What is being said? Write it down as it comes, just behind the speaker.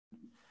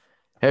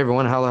Hey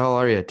everyone, how the hell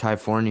are you? Ty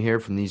Forney here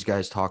from These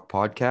Guys Talk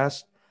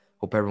podcast.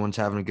 Hope everyone's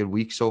having a good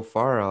week so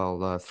far.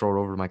 I'll throw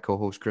it over to my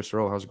co-host Chris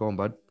Rowe. How's it going,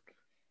 bud?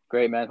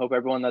 Great, man. Hope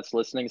everyone that's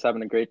listening is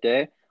having a great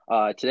day.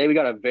 Today, we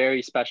got a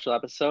very special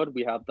episode.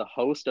 We have the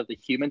host of the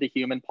Human to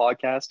Human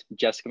podcast,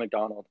 Jessica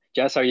Mcdonald.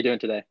 Jess, how are you doing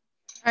today?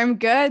 I'm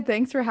good.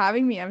 Thanks for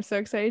having me. I'm so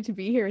excited to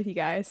be here with you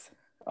guys.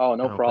 Oh,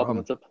 no No problem. problem.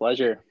 It's a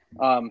pleasure.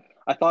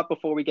 I thought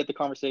before we get the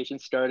conversation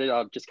started,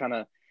 I'll just kind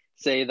of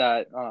say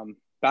that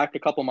back a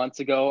couple months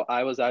ago,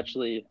 I was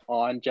actually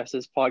on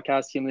Jess's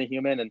podcast, Human to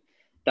Human, and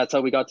that's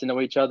how we got to know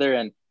each other.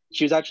 And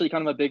she was actually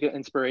kind of a big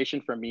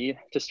inspiration for me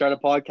to start a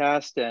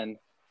podcast. And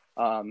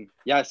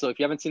yeah, so if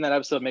you haven't seen that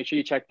episode, make sure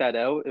you check that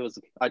out.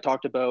 I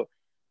talked about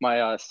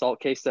my assault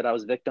case that I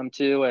was victim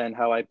to and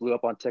how I blew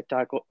up on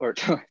TikTok or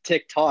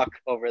TikTok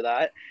over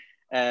that.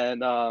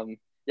 And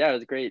yeah, it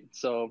was great.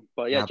 So,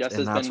 but yeah, Jess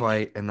has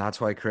been. And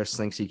that's why Chris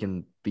thinks he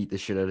can beat the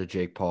shit out of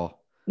Jake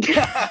Paul.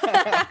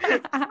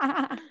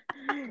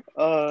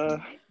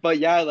 But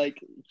yeah,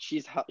 like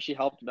she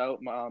helped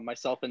out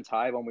myself and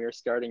Ty when we were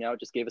starting out,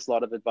 just gave us a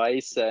lot of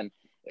advice, and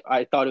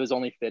I thought it was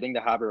only fitting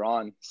to have her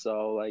on.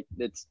 So like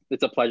it's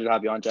a pleasure to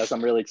have you on, Jess.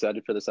 I'm really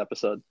excited for this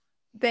episode.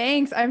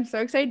 Thanks. I'm so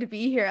excited to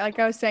be here. Like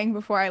I was saying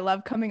before, I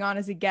love coming on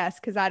as a guest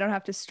because I don't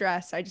have to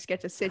stress. I just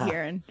get to sit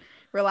here and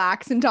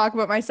relax and talk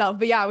about myself.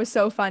 But yeah, it was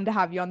so fun to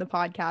have you on the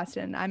podcast,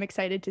 and I'm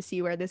excited to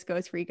see where this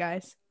goes for you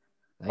guys.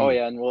 Oh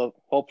yeah, and we'll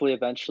hopefully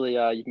eventually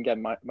you can get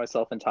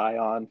myself and Ty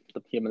on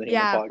the Human to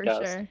Human Yeah, podcast.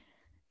 for sure.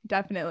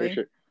 Definitely. For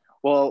sure.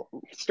 Well,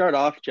 start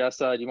off, Jess.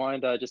 Do you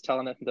mind just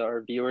telling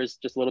our viewers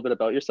just a little bit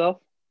about yourself?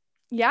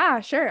 Yeah,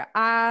 sure.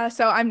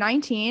 So I'm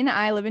 19.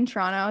 I live in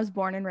Toronto. I was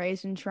born and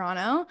raised in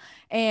Toronto.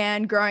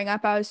 And growing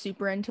up, I was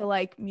super into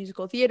like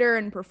musical theater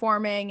and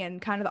performing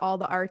and kind of all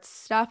the arts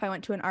stuff. I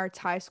went to an arts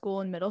high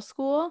school and middle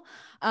school.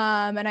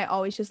 And I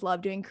always just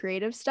loved doing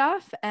creative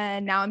stuff.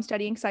 And now I'm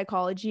studying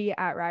psychology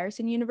at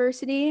Ryerson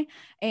University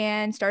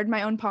and started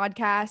my own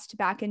podcast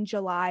back in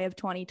July of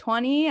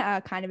 2020,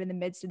 kind of in the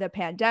midst of the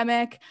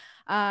pandemic.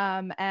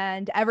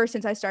 And ever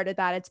since I started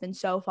that, it's been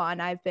so fun.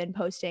 I've been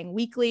posting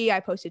weekly. I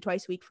posted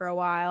twice a week for a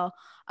while.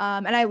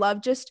 And I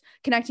love just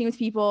connecting with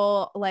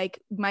people.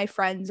 Like my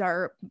friends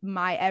are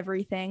my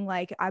everything.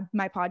 Like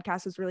my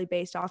podcast is really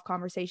based off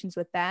conversations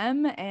with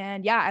them.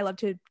 And yeah, I love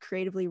to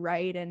creatively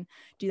write and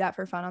do that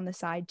for fun on the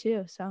side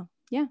too. So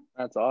yeah.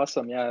 That's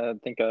awesome. Yeah, I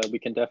think we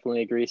can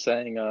definitely agree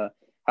saying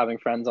having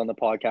friends on the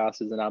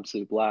podcast is an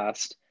absolute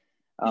blast.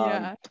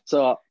 Yeah.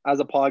 So as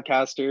a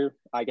podcaster,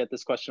 I get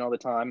this question all the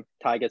time.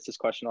 Ty gets this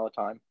question all the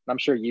time. I'm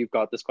sure you've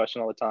got this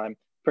question all the time.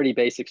 Pretty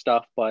basic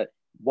stuff, but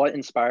what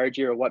inspired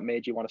you or what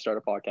made you want to start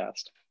a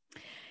podcast?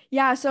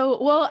 Yeah.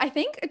 So, well, I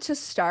think to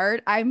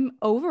start, I'm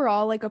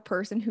overall like a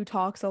person who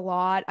talks a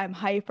lot. I'm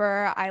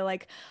hyper.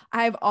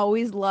 I've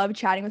always loved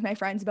chatting with my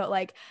friends about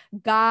like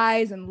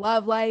guys and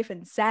love life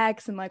and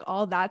sex and like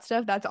all that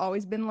stuff. That's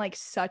always been like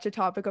such a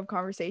topic of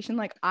conversation.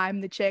 Like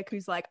I'm the chick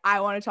who's like,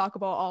 I want to talk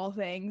about all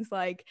things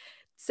like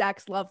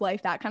sex, love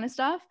life, that kind of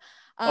stuff.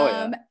 Oh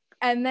yeah.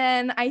 And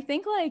then I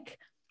think like,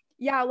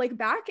 yeah, like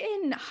back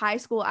in high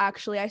school,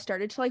 actually, I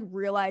started to like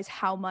realize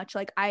how much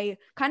like I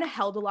kind of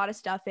held a lot of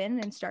stuff in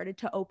and started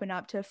to open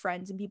up to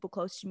friends and people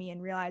close to me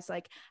and realize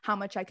like how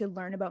much I could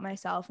learn about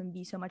myself and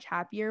be so much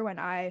happier when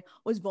I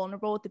was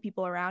vulnerable with the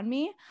people around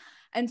me.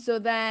 And so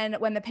then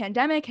when the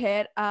pandemic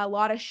hit, a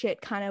lot of shit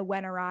kind of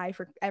went awry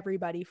for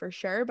everybody for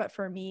sure. But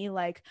for me,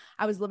 like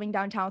I was living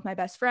downtown with my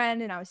best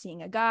friend and I was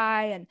seeing a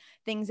guy and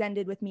things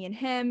ended with me and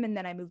him. And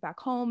then I moved back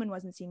home and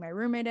wasn't seeing my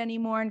roommate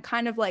anymore. And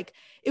kind of like,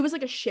 it was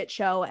like a shit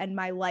show and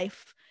my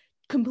life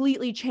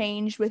completely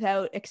changed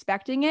without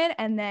expecting it.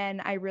 And then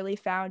I really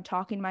found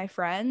talking to my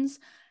friends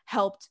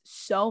helped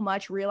so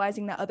much,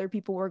 realizing that other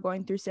people were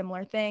going through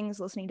similar things,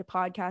 listening to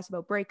podcasts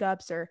about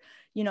breakups or,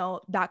 you know,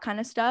 that kind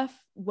of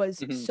stuff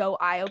was so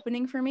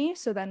eye-opening for me.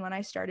 So then when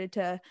I started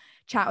to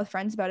chat with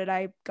friends about it,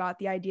 I got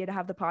the idea to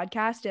have the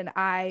podcast. And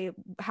I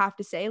have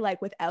to say,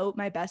 like, without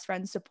my best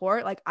friend's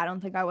support, like, I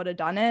don't think I would have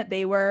done it.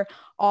 They were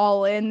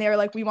all in. They were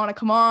like, we want to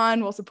come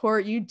on, we'll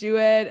support you, do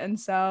it. And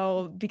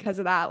so because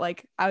of that,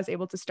 like, I was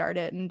able to start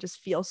it and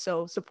just feel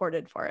so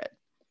supported for it.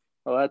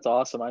 Oh, that's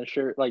awesome. I'm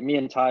sure like me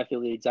and Ty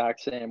feel the exact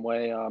same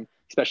way,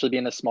 especially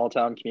being a small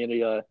town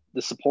community.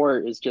 The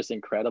support is just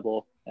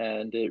incredible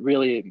and it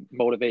really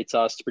motivates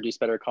us to produce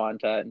better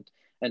content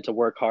and to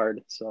work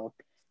hard. So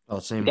Oh,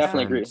 same with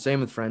definitely agree. friends.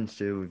 Same with friends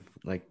too.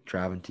 Like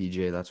Trav and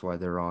TJ, that's why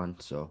they're on.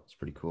 So it's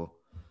pretty cool.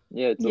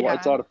 Yeah, it's a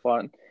lot of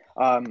fun.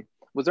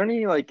 Was there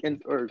any like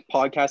or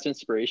podcast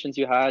inspirations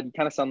you had? You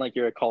kind of sound like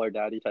you're a Call Her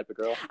Daddy type of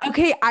girl.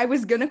 Okay, I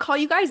was gonna call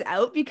you guys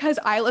out because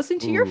I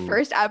listened to your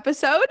first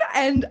episode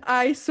and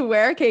I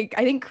swear, okay,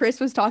 I think Chris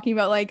was talking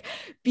about like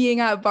being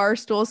at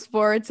Barstool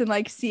Sports and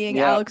like seeing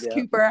Alex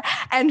Cooper,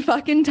 and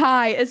fucking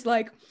Ty is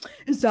like,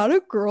 is that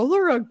a girl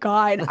or a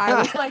guy? And I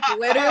was like,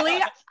 literally,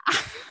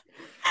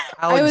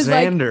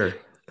 Alexander.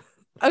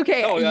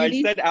 Okay. Oh,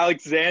 I said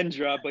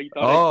Alexandra, but he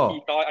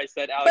thought I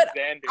said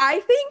Alexander. But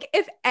I think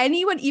if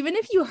anyone, even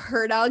if you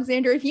heard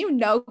Alexander, if you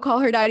know Call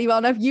Her Daddy well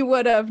enough, you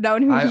would have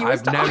known who he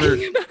was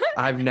talking about.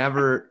 I've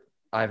never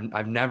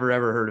I've never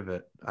ever heard of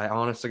it. I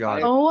honest to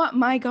God. Oh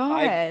my I've God.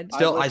 I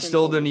listened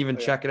still to, didn't even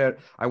yeah. check it out.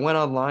 I went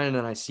online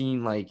and I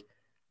seen like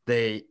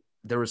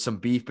there was some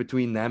beef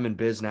between them and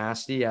Biz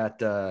Nasty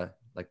at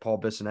like Paul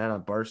Bissonnette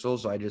on Barstool.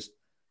 So I just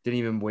didn't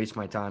even waste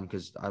my time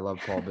because I love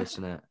Paul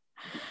Bissonnette.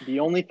 The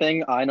only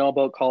thing I know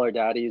about Call Her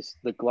Daddies,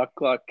 the Gluck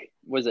Gluck,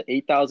 was it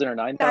 8,000 or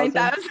 9,000?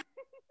 9,000.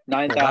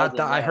 9,000,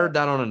 I yeah. heard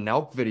that on a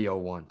Nelk video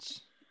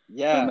once. Oh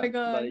Yeah, my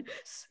God. like,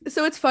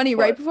 So it's funny,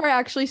 right but before I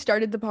actually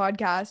started the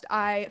podcast,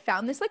 I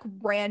found this like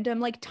random,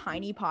 like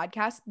tiny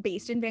podcast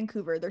based in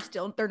Vancouver.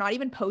 They're not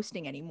even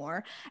posting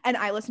anymore. And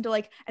I listened to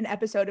like an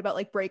episode about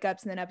like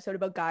breakups and then an episode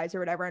about guys or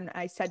whatever. And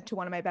I said to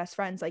one of my best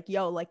friends, like,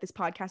 yo, like this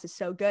podcast is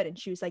so good. And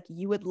she was like,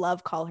 you would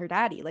love Call Her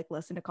Daddy. Like,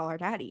 listen to Call Her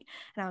Daddy.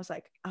 And I was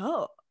like,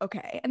 oh,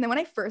 okay. And then when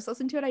I first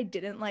listened to it, I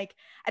didn't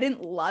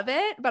love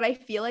it, but I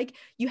feel like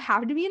you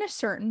have to be in a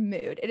certain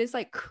mood. It is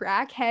like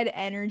crackhead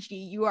energy.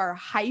 You are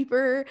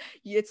hyper.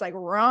 It's like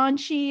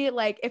raunchy.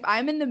 Like if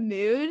I'm in the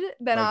mood,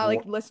 then Like I'll like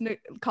what? listen to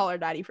Call Her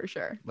Daddy for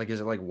sure. Like is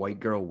it like White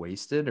Girl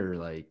Wasted or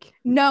like?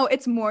 No,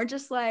 it's more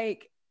just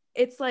like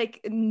it's like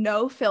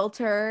no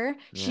filter.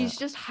 Yeah. She's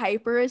just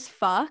hyper as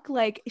fuck.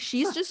 Like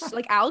she's just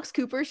like Alex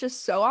Cooper is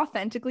just so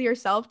authentically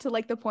herself to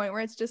like the point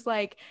where it's just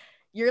like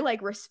you're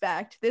like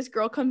respect. This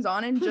girl comes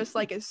on and just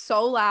like is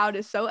so loud,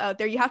 is so out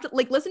there. You have to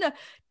like listen to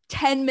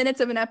 10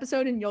 minutes of an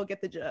episode and you'll get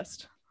the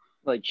gist.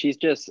 like she's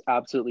just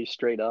absolutely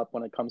straight up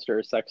when it comes to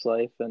her sex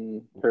life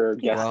and her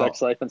guest Wow.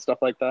 sex life and stuff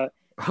like that.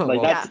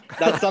 Like Well,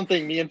 that's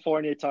something me and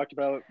Fournier talked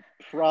about.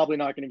 Probably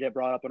not going to get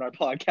brought up on our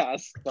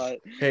podcast, but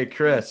hey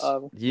Chris,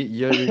 um,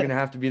 you're gonna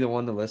have to be the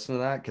one to listen to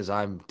that because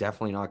I'm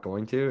definitely not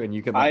going to, and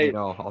you can let me I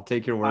know. I'll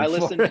take your I word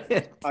for listened.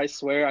 it. I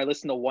swear, I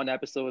listened to one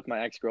episode with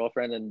my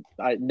ex-girlfriend, and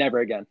I never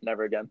again.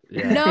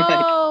 Yeah.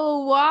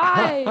 No,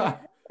 why?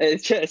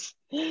 It's just,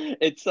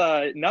 it's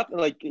not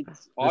like it's There's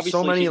so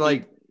obviously many she'd be-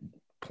 like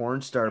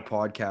porn star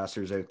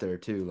podcasters out there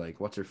too. Like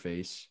what's her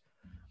face?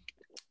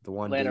 The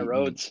one Lana dating-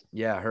 Rhodes.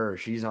 Yeah, her.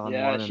 She's on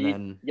Yeah, one, and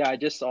then yeah, I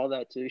just saw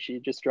that too. She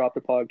just dropped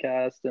a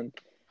podcast, and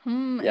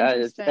yeah,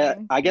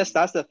 Interesting. I guess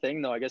that's the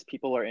thing, though. I guess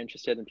people are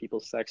interested in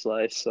people's sex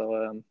life,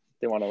 so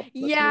they want to listen to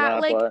Yeah,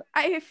 that. like But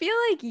I feel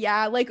like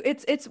yeah, like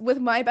it's with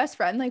my best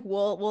friend, like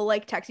we'll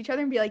like text each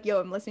other and be like, yo,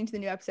 I'm listening to the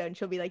new episode, and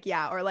she'll be like,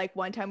 yeah, or like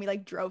one time we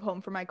like drove home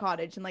from my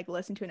cottage and like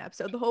listened to an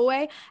episode the whole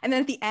way, and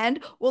then at the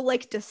end we'll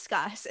like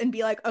discuss and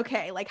be like,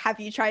 okay, like have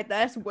you tried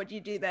this? Would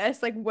you do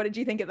this? Like what did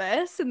you think of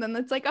this? And then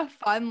it's like a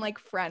fun like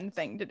friend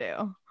thing to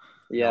do.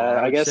 yeah, no, I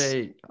I would guess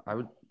say I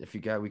would if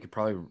you got we could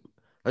probably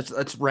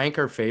let's rank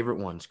our favorite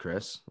ones,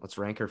 Chris. Let's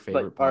rank our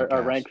favorite like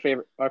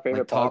podcasts. our favorite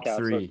Like top podcast.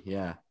 three,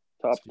 yeah.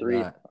 Top Let's do three.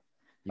 that.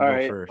 You All go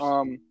right. first.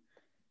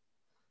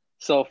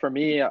 So for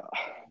me,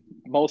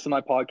 most of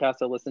my podcasts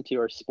I listen to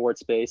are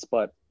sports based,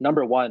 but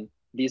number one,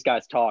 these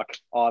guys talk.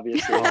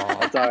 Obviously,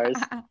 that's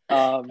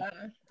ours.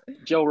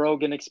 Joe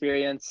Rogan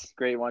Experience,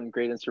 great one,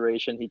 great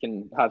inspiration. He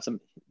can have some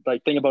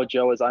like thing about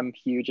Joe is I'm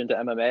huge into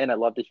MMA and I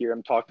love to hear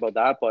him talk about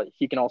that, but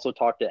he can also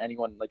talk to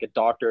anyone like a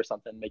doctor or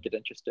something, make it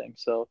interesting.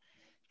 So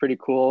it's pretty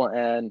cool.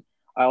 And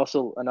I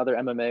also another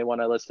MMA one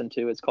I listen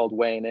to is called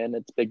Weighing In.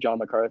 It's Big John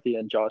McCarthy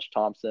and Josh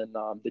Thompson.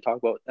 They talk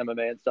about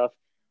MMA and stuff.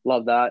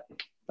 Love that.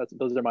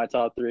 Those are my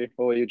top three.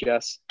 What about you,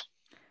 Jess?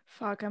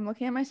 Fuck, I'm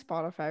looking at my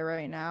Spotify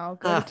right now.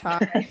 Go to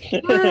Ty.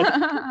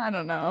 I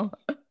don't know.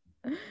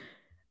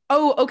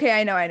 Oh, okay,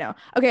 I know.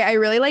 Okay, I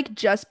really like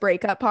Just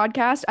Breakup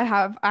podcast.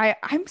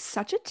 I'm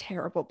such a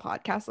terrible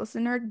podcast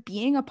listener.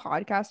 Being a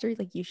podcaster,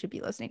 like you should be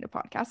listening to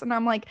podcasts. And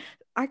I'm like,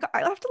 I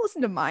have to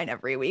listen to mine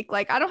every week.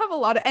 Like I don't have a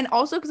lot of, and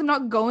also because I'm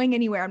not going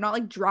anywhere. I'm not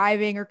like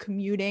driving or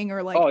commuting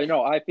or like.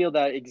 Oh, I feel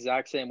that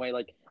exact same way.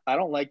 Like I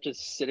don't like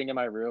just sitting in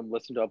my room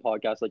listening to a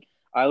podcast. Like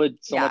I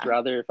would so much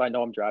rather if I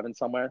know I'm driving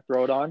somewhere,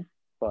 throw it on.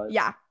 But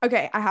yeah.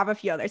 Okay. I have a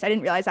few others. I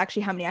didn't realize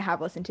actually how many I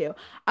have listened to.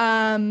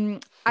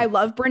 I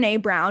love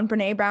Brene Brown.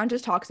 Brene Brown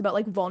just talks about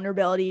like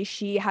vulnerability.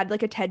 She had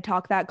like a TED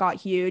talk that got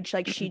huge.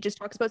 Like she just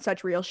talks about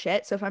such real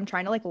shit. So if I'm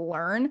trying to like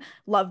learn,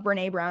 love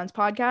Brene Brown's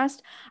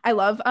podcast. I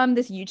love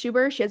this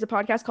YouTuber. She has a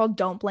podcast called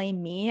Don't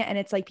Blame Me. And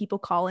it's like people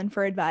call in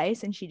for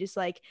advice and she just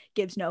like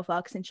gives no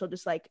fucks and she'll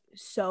just like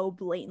so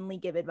blatantly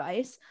give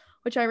advice,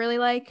 which I really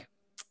like.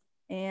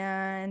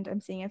 And I'm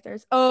seeing if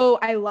there's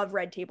I love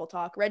Red Table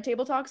Talk. Red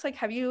Table Talk's like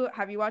have you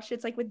watched it?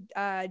 It's like with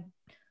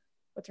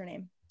what's her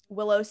name?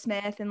 Willow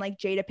Smith and like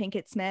Jada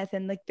Pinkett Smith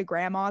and like the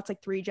grandma. It's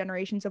like 3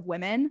 generations of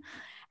women.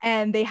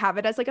 And they have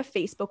it as like a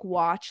Facebook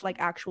watch, like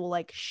actual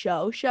like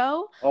show.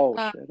 Oh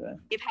shit.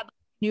 They've had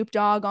Snoop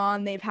Dogg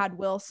on, they've had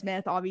Will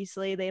Smith,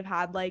 obviously. They've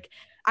had like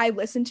I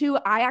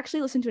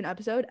actually listened to an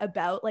episode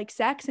about like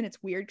sex, and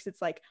it's weird because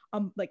it's like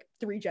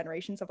 3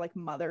 generations of like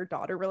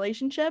mother-daughter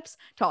relationships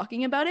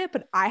talking about it,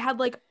 but I had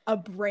like a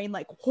brain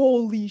like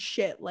holy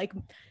shit like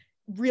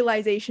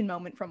realization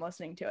moment from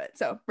listening to it.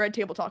 So Red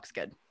Table Talk's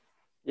good.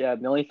 Yeah,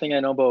 the only thing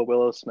I know about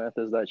Willow Smith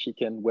is that she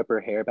can whip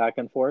her hair back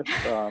and forth.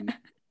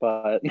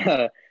 But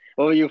what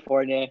about you,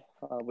 Fournier?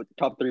 With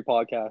top 3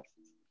 podcasts?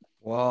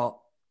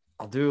 Well,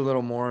 I'll do a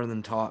little more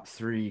than top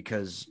 3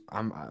 because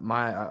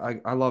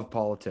I love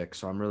politics,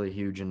 so I'm really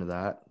huge into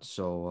that.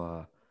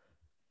 So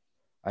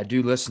I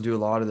do listen to a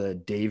lot of the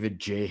David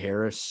J.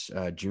 Harris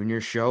Jr.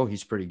 show.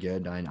 He's pretty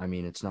good. I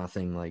mean, it's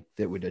nothing like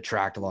that would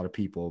attract a lot of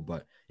people,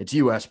 but it's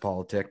U.S.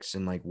 politics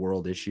and like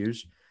world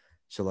issues.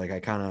 So like I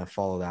kind of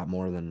follow that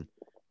more than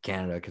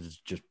Canada because it's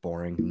just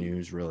boring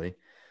news, really.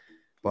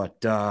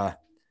 But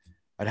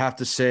I'd have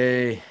to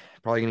say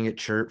probably gonna get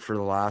chirped for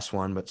the last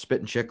one, but Spit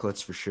and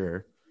Chicklets for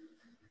sure.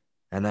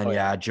 And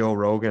then Joe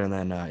Rogan, and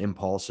then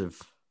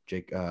Impulsive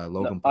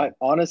Logan Paul. I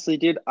honestly,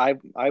 dude, I'm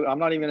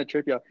not even gonna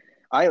trip you.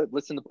 I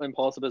listen to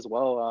Impulsive as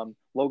well.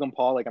 Logan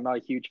Paul, like I'm not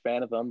a huge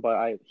fan of him,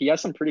 but he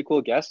has some pretty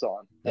cool guests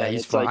on. Yeah,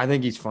 he's fun. I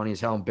think he's funny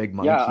as hell. And Big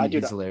Mike,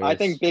 he's hilarious. I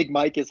think Big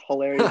Mike is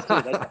hilarious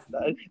too.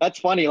 That's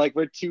funny. Like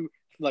we're two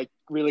like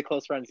really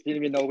close friends. Didn't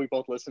even know we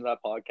both listened to that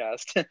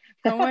podcast.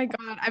 Oh my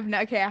god, I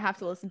have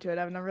to listen to it.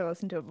 I've never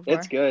listened to it before.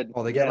 It's good.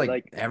 Well, they get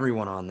like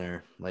everyone on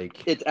there.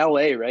 Like it's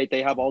LA, right?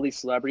 They have all these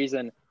celebrities,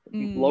 and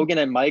Logan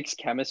and Mike's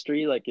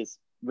chemistry like is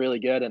really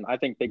good, and I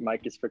think Big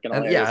Mike is freaking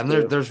hilarious. Yeah, and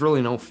there's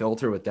really no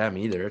filter with them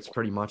either. It's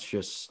pretty much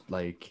just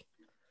like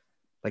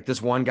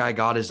this one guy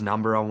got his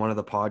number on one of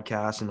the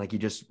podcasts, and like he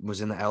just was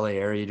in the LA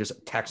area. He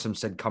just texted him,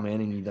 said come in,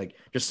 and he like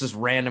just this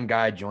random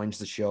guy joins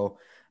the show.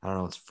 I don't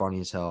know, it's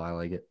funny as hell. I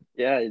like it.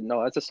 Yeah,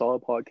 no, that's a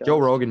solid podcast. Joe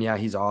Rogan, yeah,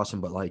 he's awesome,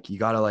 but like you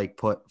gotta like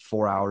put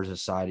 4 hours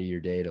aside of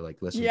your day to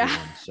like listen to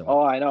him. So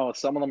oh, I know.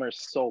 Some of them are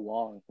so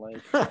long.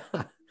 Like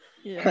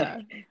yeah.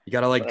 You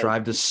gotta like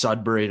drive to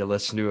Sudbury to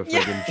listen to a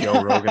freaking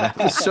Joe Rogan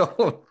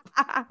episode.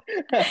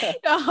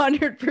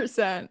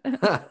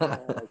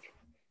 100%.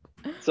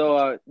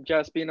 So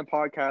Jess, being a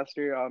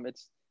podcaster,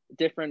 it's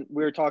different.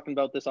 We were talking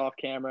about this off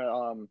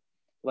camera.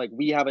 Like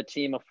we have a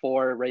team of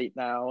 4 right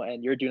now,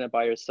 and you're doing it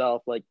by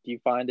yourself. Like, do you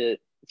find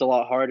it's a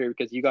lot harder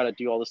because you got to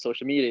do all the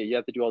social media, you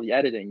have to do all the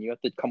editing, you have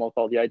to come up with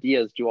all the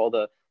ideas, do all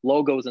the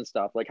logos and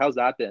stuff. Like, how's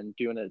that been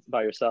doing it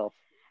by yourself?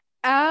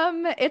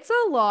 It's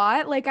a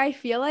lot. Like I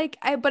feel like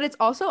but it's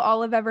also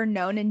all I've ever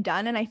known and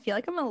done, and I feel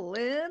like I'm a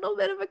little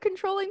bit of a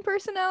controlling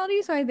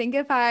personality. So I think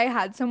if I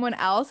had someone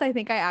else, I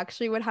think I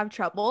actually would have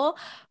trouble.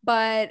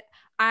 But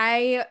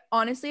I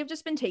honestly have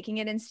just been taking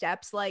it in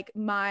steps. Like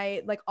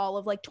all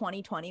of like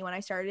 2020 when I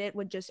started it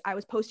I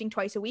was posting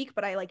twice a week,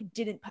 but I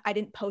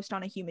didn't post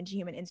on a human to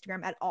human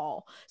Instagram at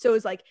all. So it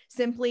was like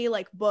simply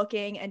like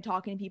booking and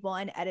talking to people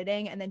and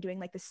editing and then doing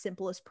like the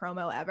simplest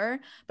promo ever.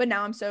 But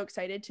now I'm so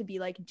excited to be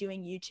like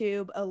doing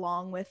YouTube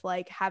along with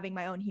like having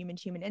my own human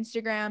to human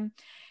Instagram.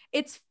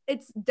 It's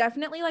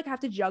definitely like I have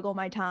to juggle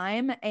my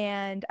time,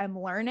 and I'm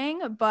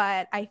learning,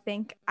 but I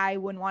think I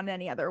wouldn't want it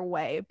any other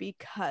way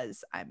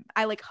because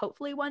I like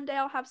hopefully one day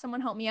I'll have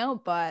someone help me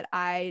out, but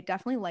I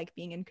definitely like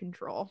being in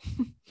control.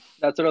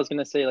 That's what I was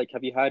gonna say. Like,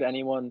 have you had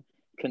anyone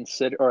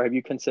have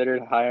you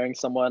considered hiring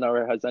someone,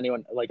 or has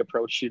anyone like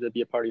approached you to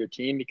be a part of your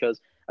team? Because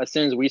as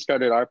soon as we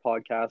started our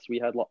podcast, we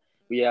have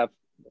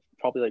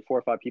probably like 4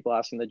 or 5 people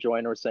asking to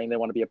join or saying they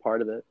want to be a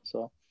part of it.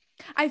 So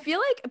I feel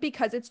like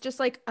because it's just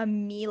like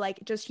me, like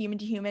just human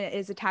to human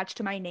is attached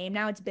to my name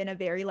now. It's been a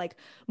very like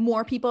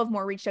more people have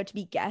reached out to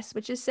be guests,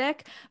 which is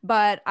sick.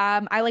 But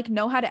I like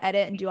know how to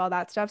edit and do all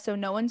that stuff. So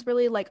no one's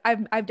really like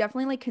I've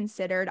definitely like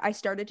considered. I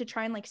started to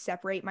try and like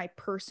separate my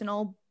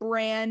personal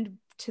brand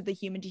to the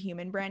human to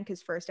human brand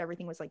because first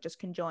everything was like just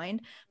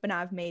conjoined, but now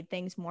I've made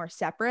things more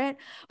separate.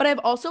 But I've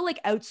also like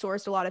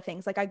outsourced a lot of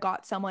things. Like I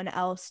got someone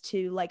else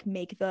to like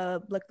make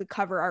the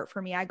cover art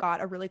for me. I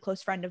got a really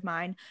close friend of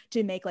mine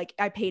to make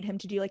I paid him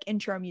to do like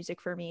intro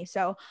music for me.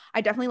 So I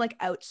definitely like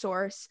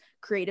outsource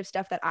creative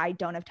stuff that I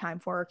don't have time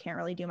for or can't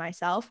really do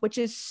myself, which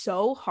is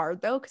so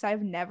hard though because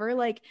I've never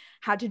like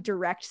had to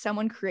direct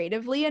someone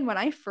creatively. And when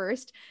I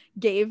first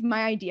gave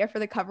my idea for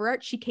the cover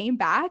art, she came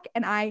back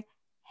and I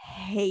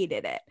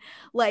hated it.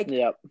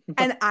 Yep.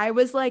 And I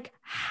was like,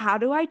 how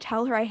do I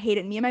tell her I hate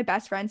it? Me and my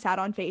best friend sat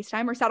on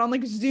FaceTime or sat on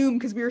like Zoom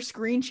because we were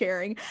screen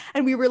sharing,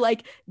 and we were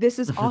like, this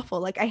is awful.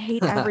 Like I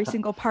hate every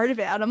single part of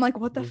it. And I'm like,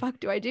 what the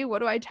fuck do I do? What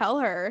do I tell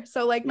her?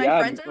 So like my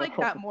friends are like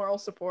that moral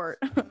support.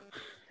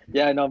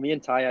 Yeah, no, me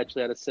and Ty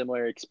actually had a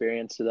similar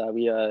experience to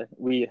that.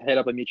 We hit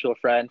up a mutual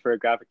friend for a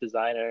graphic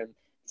designer and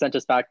sent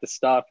us back the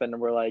stuff, and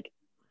we're like,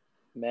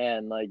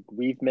 man, like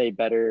we've made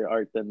better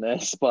art than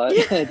this, but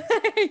it's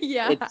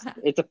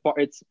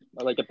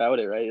like about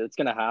it, right? It's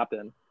gonna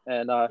happen.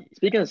 And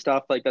speaking of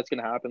stuff like that's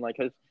gonna happen, like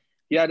have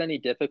you had any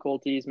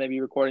difficulties maybe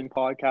recording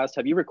podcasts?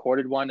 Have you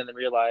recorded one and then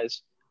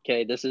realized,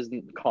 okay, this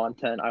isn't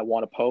content I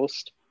want to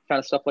post, kind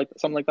of stuff, like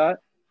something like that?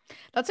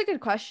 That's a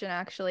good question,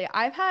 actually.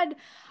 I've had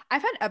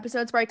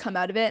episodes where I come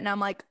out of it and I'm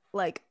like,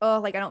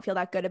 oh, like I don't feel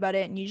that good about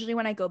it. And usually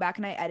when I go back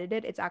and I edit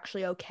it, it's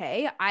actually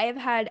okay. I have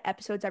had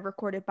episodes I've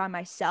recorded by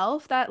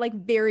myself that like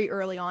very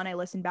early on I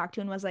listened back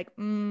to and was like,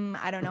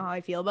 I don't know how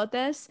I feel about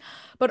this.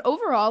 But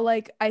overall,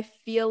 like I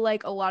feel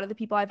like a lot of the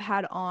people I've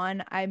had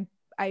on, I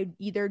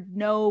either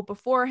know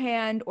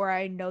beforehand or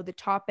I know the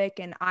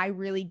topic and I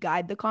really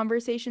guide the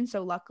conversation.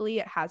 So luckily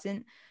it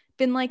hasn't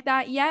been like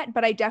that yet,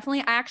 but I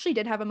actually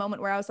did have a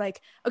moment where I was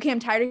like, okay,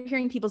 I'm tired of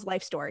hearing people's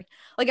life story.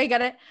 Like I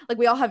get it, like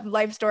we all have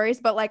life stories,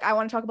 but like I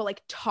want to talk about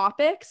like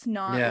topics,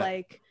 not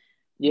like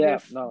Yeah,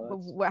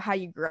 no, how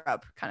you grew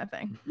up kind of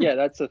thing. Yeah,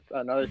 that's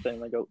another thing.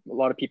 Like a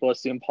lot of people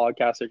assume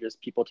podcasts are just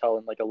people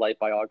telling like a life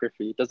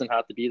biography. It doesn't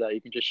have to be that.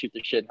 You can just shoot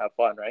the shit and have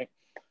fun, right?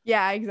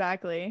 Yeah,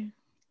 exactly.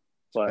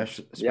 But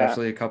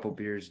especially a couple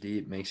beers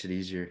deep makes it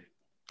easier.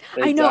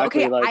 Exactly, I know.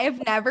 Okay, like, I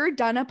have never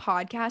done a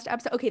podcast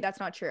episode. Okay, that's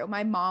not true.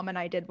 My mom and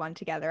I did one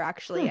together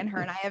actually, and her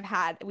and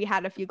we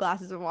had a few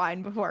glasses of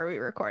wine before we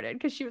recorded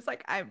because she was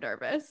like, "I'm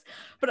nervous."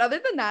 But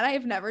other than that, I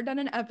have never done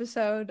an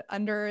episode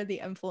under the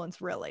influence,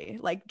 really,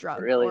 like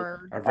drunk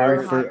or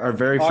our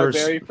very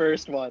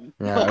first one.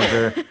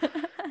 Yeah,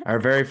 our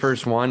very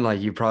first one. Like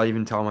you probably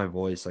even tell my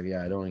voice. Like,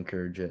 yeah, I don't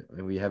encourage it.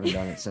 We haven't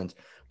done it since.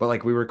 But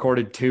like we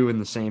recorded 2 in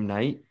the same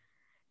night.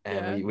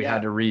 And we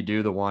had to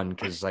redo the one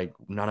because like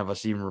none of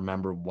us even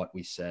remember what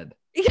we said.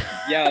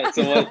 Yeah.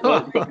 So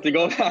what, to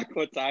go back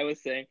what Ty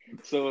was saying.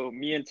 So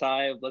me and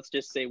Ty, let's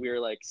just say we were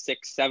like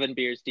 6-7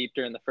 beers deep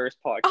during the first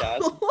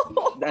podcast.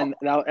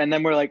 and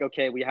then we're like,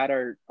 okay, we had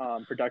our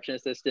production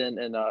assistant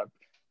and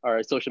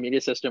our social media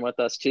assistant with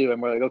us too.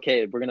 And we're like,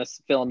 okay, we're going to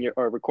film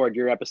or record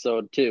your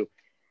episode too.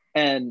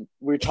 And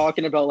we're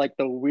talking about like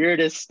the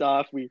weirdest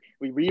stuff. We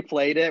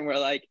replayed it and we're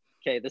like,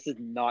 okay, this is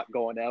not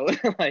going out.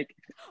 Like,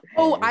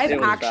 I've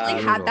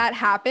actually had that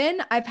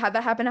happen. I've had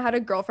that happen. I had a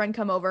girlfriend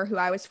come over who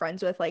I was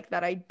friends with, like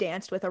that I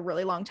danced with a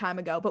really long time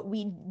ago, but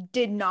we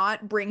did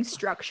not bring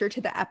structure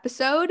to the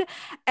episode.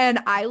 And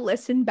I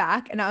listened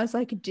back and I was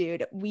like,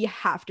 dude, we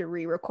have to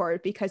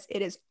re-record because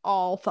it is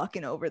all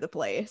fucking over the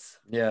place.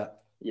 Yeah.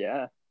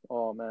 Yeah.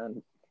 Oh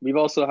man. We've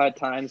also had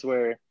times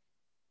where,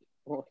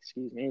 oh,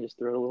 excuse me, just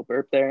threw a little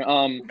burp there.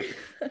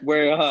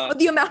 Where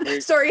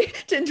sorry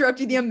to interrupt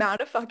you. The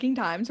amount of fucking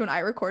times when I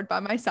record by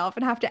myself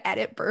and have to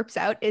edit burps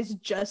out is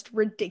just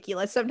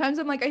ridiculous. Sometimes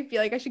I'm like, I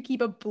feel like I should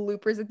keep a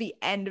bloopers at the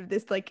end of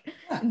this like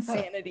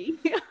insanity.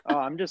 Oh,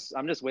 I'm just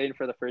waiting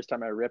for the first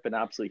time I rip an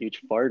absolute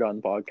huge fart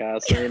on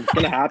podcast. I mean, it's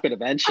gonna happen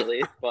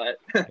eventually, but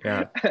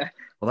yeah.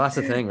 Well, that's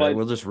the thing, right?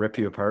 We'll just rip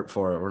you apart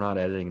for it. We're not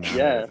editing that.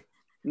 Yeah.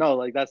 No,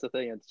 like that's the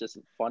thing. It's just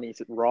funny,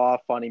 raw,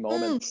 funny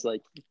moments.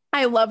 Like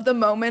I love the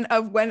moment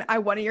of when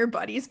one of your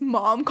buddies'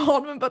 mom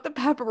called him about the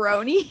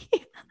pepperoni.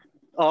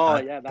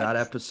 That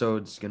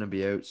episode's gonna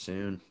be out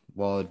soon.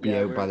 Well, it'd be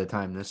out by the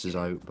time this is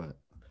out, but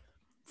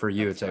for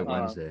you, it's out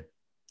Wednesday.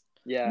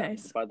 Yeah,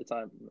 nice. By the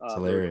time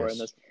we're recording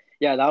this.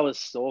 Yeah, that was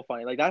so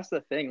funny. Like that's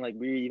the thing. Like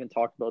we even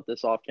talked about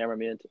this off camera.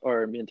 Me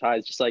and Ty.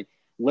 It's just like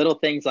little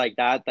things like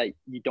that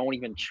you don't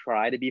even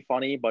try to be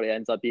funny, but it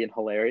ends up being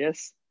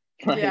hilarious.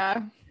 Like,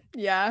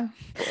 yeah,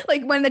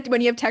 like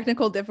when you have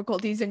technical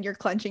difficulties and you're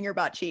clenching your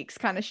butt cheeks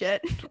kind of shit.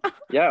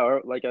 Yeah,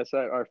 or like I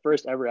said, our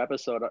first ever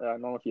episode, I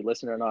don't know if you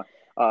listened or not,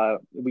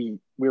 we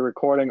were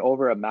recording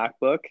over a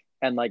MacBook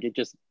and like it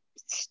just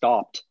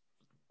stopped,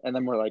 and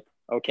then we're like,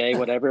 okay,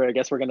 whatever, I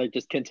guess we're gonna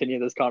just continue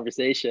this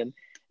conversation,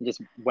 and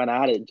just went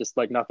at it just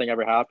like nothing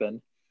ever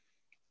happened.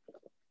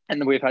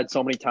 And then we've had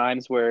so many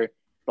times where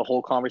the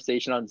whole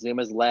conversation on Zoom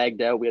has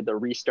lagged out. We had to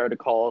restart a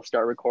call,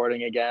 start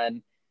recording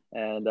again,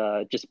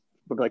 and just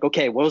we'd be like,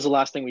 okay, what was the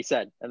last thing we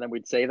said? And then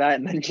we'd say that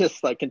and then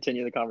just like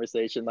continue the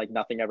conversation like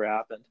nothing ever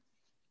happened.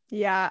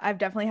 Yeah, I've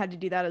definitely had to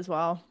do that as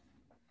well.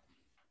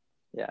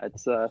 Yeah,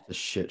 it's a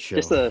shit show.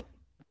 Just a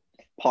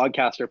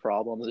podcaster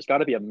problems. There's got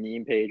to be a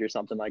meme page or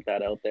something like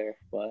that out there.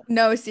 But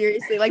no,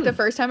 seriously, like the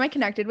first time I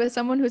connected with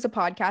someone who's a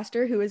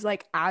podcaster who was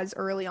like as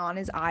early on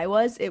as I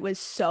was, it was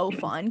so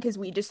fun because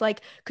we just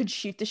like could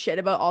shoot the shit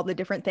about all the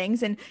different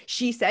things. And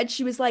she said,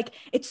 she was like,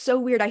 it's so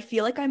weird, I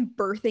feel like I'm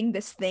birthing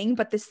this thing,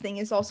 but this thing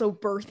is also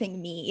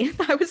birthing me.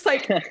 I was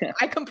like,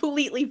 I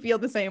completely feel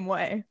the same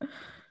way.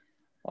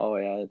 Oh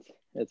yeah,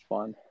 it's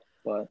fun.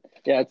 But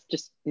yeah, it's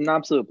just an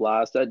absolute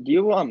blast. Do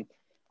you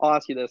I'll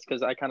ask you this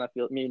because I kind of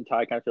feel, me and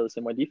Ty kind of feel the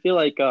same way. Do you feel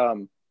like,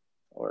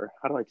 or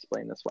how do I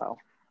explain this well?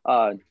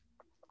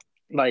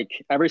 Like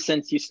ever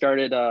since you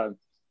started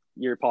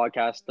your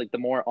podcast, like the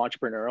more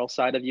entrepreneurial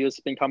side of you has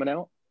been coming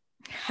out?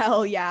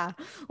 Hell yeah.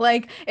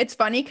 Like it's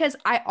funny because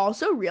I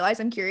also realize,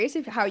 I'm curious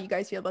how you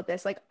guys feel about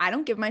this. Like I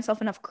don't give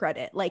myself enough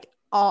credit, like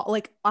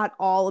at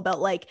all about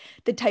like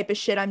the type of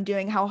shit I'm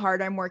doing, how hard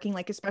I'm working,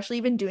 like especially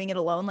even doing it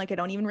alone. Like I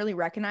don't even really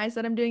recognize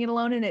that I'm doing it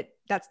alone, and it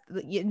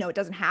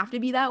doesn't have to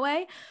be that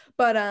way.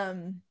 But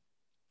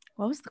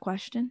what was the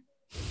question?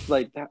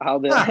 Like how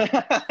the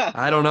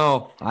I don't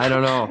know. Like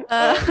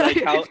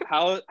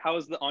how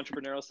is the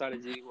entrepreneurial side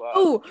of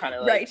you kind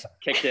of like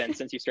kicked in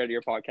since you started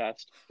your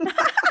podcast?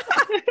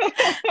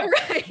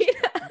 Right.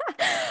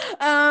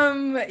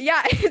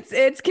 Yeah,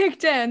 it's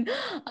kicked in.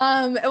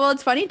 Well,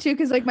 it's funny too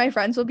because like my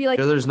friends will be like,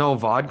 there's no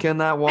vodka in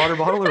that water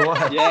bottle or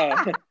what?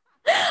 Yeah.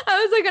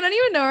 I was like, I don't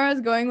even know where I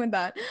was going with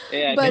that.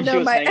 Yeah, but no, she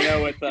was hanging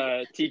out with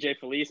TJ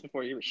Felice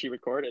before she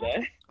recorded,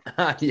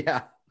 eh?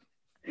 Yeah.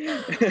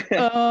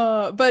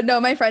 But no,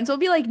 my friends will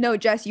be like, no,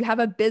 Jess, you have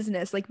a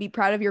business, like be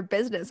proud of your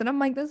business. And I'm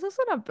like, this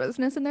isn't a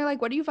business. And they're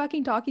like, what are you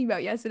fucking talking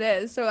about? Yes, it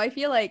is. So I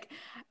feel like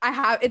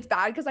it's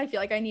bad because I feel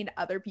like I need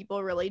other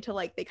people really to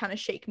like, they kind of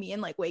shake me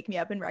and like wake me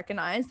up and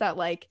recognize that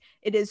like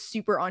it is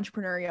super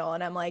entrepreneurial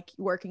and I'm like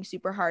working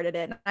super hard at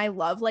it. And I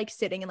love like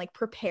sitting and like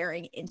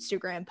preparing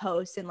Instagram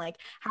posts and like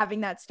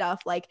having that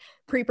stuff like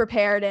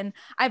pre-prepared. And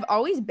I've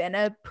always been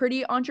a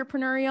pretty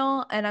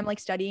entrepreneurial and I'm like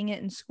studying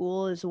it in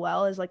school as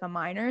well as like a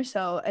minor.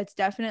 So it's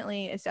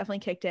definitely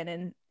kicked in.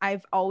 And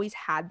I've always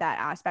had that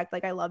aspect.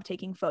 Like I love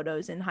taking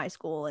photos in high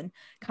school and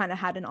kind of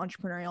had an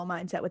entrepreneurial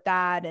mindset with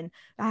that. And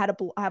I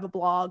have a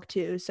blog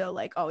too. So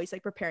like always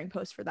like preparing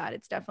posts for that.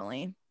 It's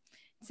definitely,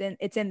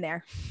 it's in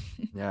there.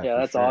 Yeah, Yeah, for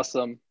that's sure.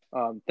 awesome.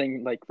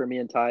 Thing like for me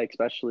and Ty,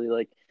 especially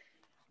like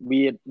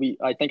we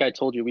I think I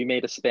told you we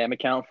made a spam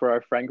account for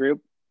our friend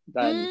group.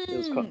 Then it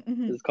was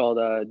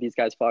called These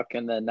Guys Fuck,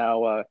 and then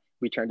now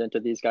we turned into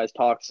These Guys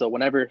Talk. So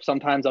whenever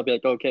sometimes I'll be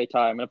like, okay,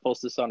 Ty, I'm gonna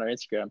post this on our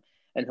Instagram,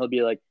 and he'll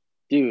be like,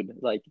 dude,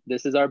 like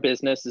this is our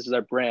business, this is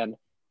our brand.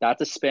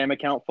 That's a spam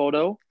account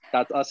photo.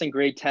 That's us in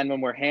grade 10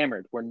 when we're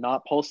hammered. We're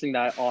not posting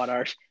that on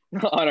our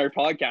on our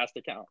podcast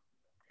account.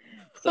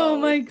 Oh So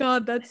my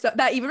God,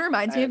 that even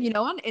reminds me of, and you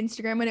know, on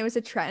Instagram when it was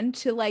a trend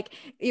to like,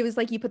 it was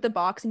like you put the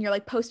box and you're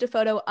like post a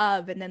photo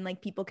of, and then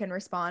like people can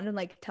respond and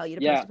like tell you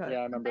to post a photo. yeah,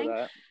 I remember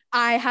that.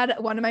 I had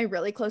one of my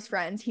really close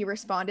friends, he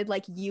responded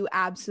like, you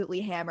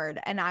absolutely hammered.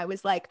 And I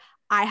was like,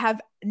 I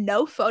have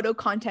no photo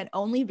content,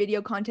 only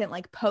video content,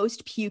 like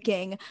post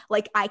puking.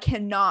 Like I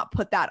cannot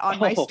put that on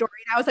my story.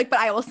 And I was like, but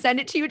I will send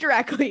it to you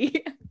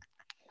directly.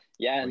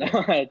 Yeah, no,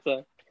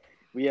 it's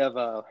we have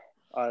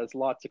there's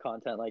lots of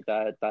content like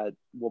that that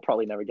will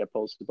probably never get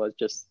posted, but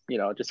just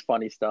just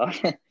funny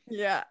stuff.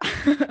 Yeah.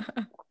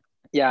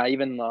 Yeah,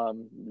 even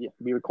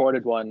we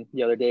recorded one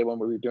the other day when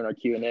we were doing our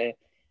Q&A,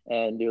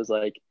 and it was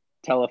like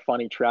tell a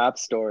funny Trav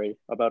story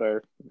about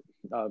our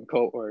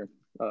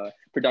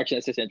production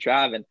assistant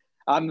Trav, and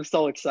I'm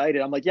so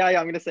excited. I'm like, yeah,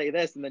 I'm gonna say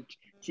this, and then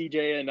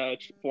TJ and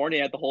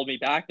Fournier had to hold me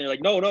back. And they're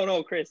like,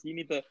 no, Chris, you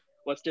need to.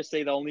 Let's just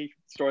say the only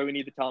story we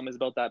need to tell them is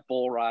about that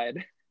bull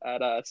ride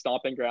at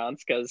Stomping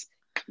Grounds, because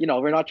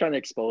we're not trying to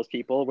expose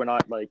people. We're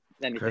not like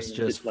anything. Chris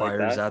just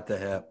fires at the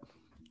hip.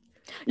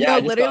 Yeah,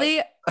 no,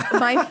 literally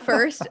my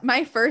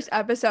first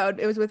episode,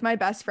 it was with my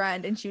best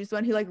friend, and she was the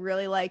one who like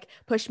really like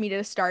pushed me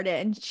to start it.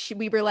 And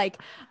we were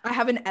like, I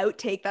have an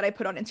outtake that I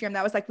put on Instagram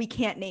that was like, we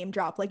can't name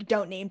drop, like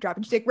don't name drop.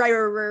 And she's like,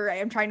 right.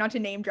 I'm trying not to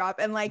name drop.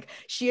 And like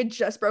she had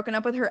just broken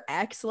up with her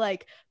ex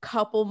like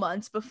couple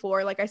months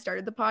before like I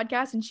started the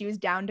podcast, and she was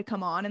down to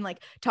come on and like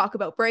talk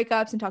about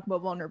breakups and talk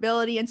about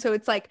vulnerability. And so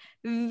it's like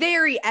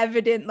very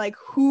evident like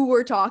who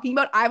we're talking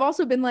about. I've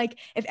also been like,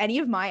 if any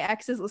of my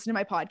exes listen to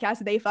my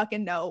podcast, they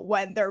fucking know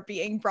when they're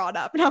being brought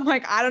up. And I'm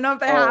like, I don't know if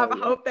they have.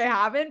 Yeah. I hope they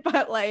haven't,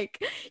 but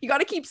like you got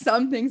to keep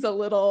some things a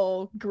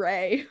little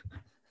gray.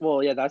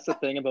 Well, yeah, that's the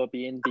thing about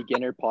being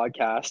beginner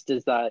podcast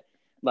is that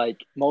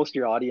like most of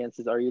your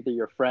audiences are either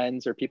your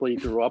friends or people you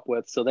grew up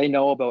with, so they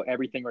know about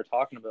everything we're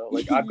talking about.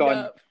 Like I've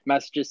gotten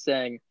messages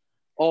saying,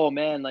 oh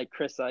man, like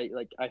Chris, I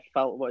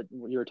felt what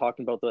you were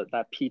talking about,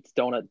 that Pete's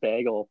donut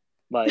bagel,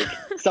 like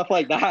stuff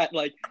like that,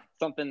 like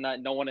something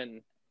that no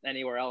one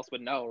anywhere else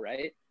would know,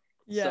 right?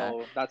 Yeah.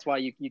 So that's why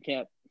you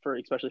can't,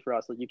 especially for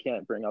us, like you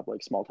can't bring up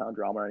like small town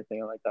drama or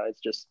anything like that.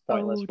 It's just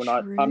pointless.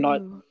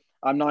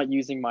 I'm not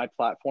using my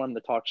platform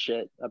to talk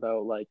shit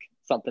about like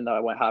something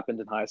that happened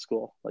in high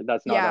school. Like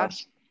that's not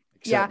us.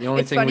 Except the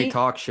only thing we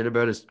talk shit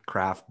about is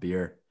craft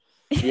beer.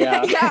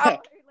 Yeah. Yeah.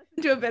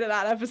 Listen to a bit of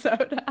that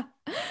episode.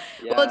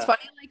 Yeah. Well, it's funny,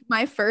 like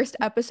my first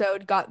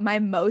episode got my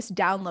most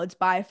downloads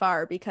by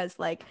far because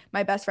like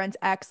my best friend's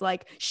ex,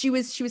 like she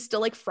was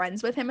still like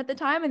friends with him at the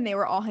time, and they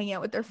were all hanging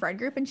out with their friend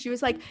group, and she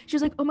was like,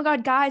 oh my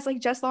God, guys,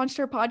 like Jess launched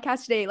her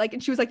podcast today, like,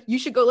 and she was like, you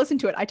should go listen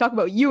to it, I talk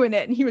about you in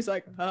it. And he was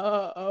like,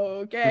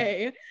 oh,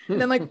 okay.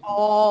 And then like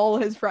all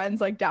his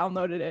friends like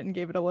downloaded it and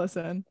gave it a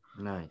listen.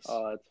 Nice.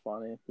 Oh, that's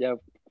funny. Yeah.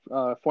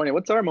 Fournier,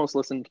 what's our most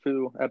listened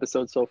to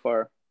episode so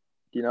far?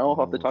 Do you know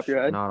off the top of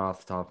your head? Not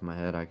off the top of my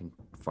head. I can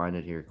find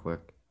it here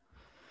quick.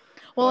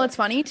 Well, it's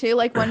funny too,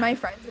 like when my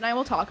friends and I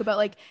will talk about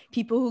like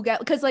people who get,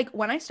 because like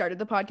when I started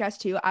the podcast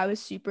too, I was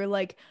super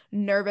like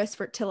nervous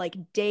to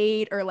like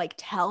date or like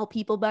tell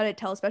people about it,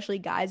 tell especially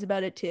guys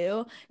about it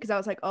too, because I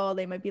was like, oh,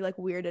 they might be like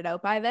weirded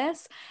out by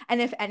this.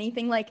 And if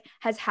anything like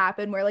has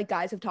happened where like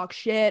guys have talked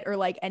shit or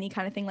like any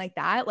kind of thing like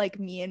that, like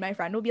me and my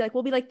friend we'll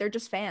be like they're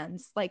just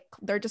fans, like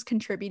they're just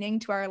contributing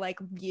to our like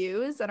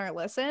views and our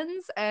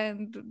listens,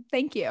 and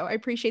thank you, I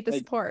appreciate the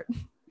support.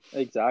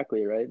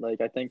 Exactly, right?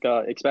 Like I think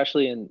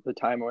especially in the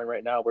time we're in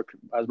right now,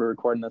 as we're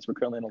recording this, we're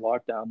currently in a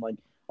lockdown. Like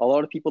a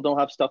lot of people don't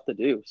have stuff to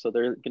do, so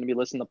they're going to be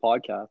listening to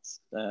podcasts,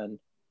 and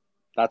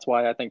that's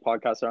why I think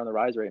podcasts are on the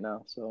rise right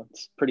now. So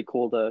it's pretty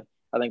cool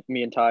I think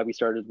me and Ty, we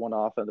started one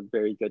off at a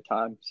very good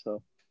time.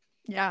 So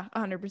yeah,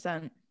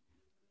 100%.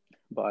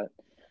 But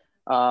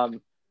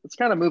let's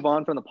kind of move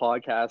on from the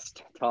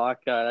podcast talk.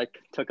 That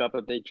took up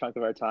a big chunk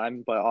of our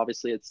time, but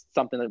obviously it's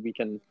something that we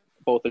can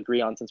both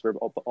agree on since we're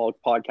all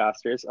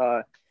podcasters.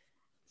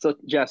 So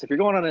Jess, if you're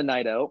going on a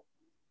night out,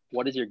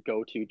 what is your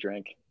go-to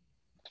drink?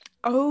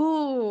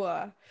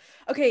 Oh,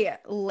 okay.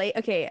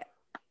 Okay.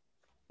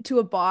 To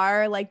a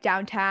bar, like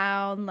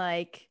downtown,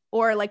 like,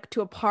 or like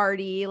to a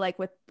party, like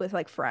with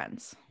like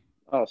friends.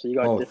 Oh, so you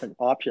got Both. different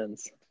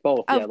options.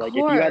 Both, yeah. Of Like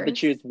if you had to course.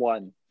 choose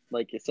one,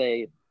 like you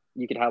say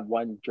you could have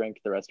one drink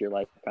the rest of your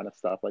life, kind of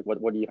stuff. Like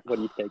what are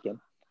you taking?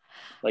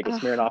 Like a Uh,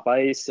 Smirnoff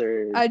Ice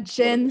or a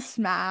what? gin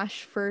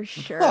smash for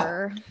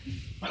sure.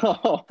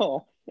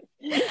 Oh,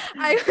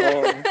 I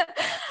oh,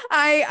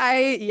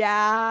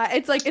 yeah,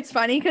 it's like it's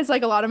funny because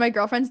like a lot of my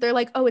girlfriends, they're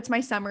like, oh, it's my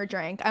summer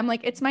drink. I'm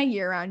like, it's my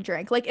year-round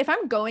drink. Like if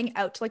I'm going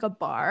out to like a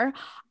bar,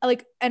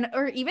 like, and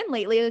or even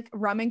lately, like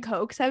rum and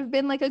cokes have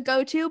been like a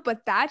go-to,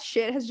 but that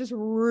shit has just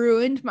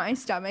ruined my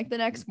stomach the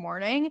next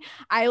morning.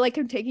 I like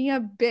am taking a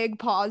big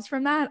pause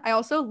from that. I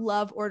also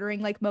love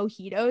ordering like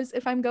mojitos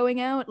if I'm going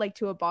out like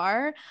to a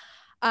bar.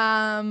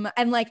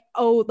 And like,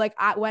 oh, like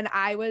when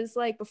I was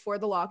like before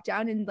the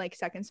lockdown in like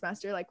second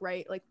semester, like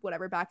right, like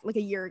whatever, back like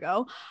a year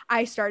ago,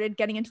 I started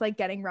getting into like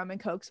getting rum and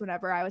cokes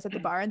whenever I was at the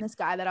bar. And this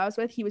guy that I was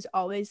with, he was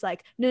always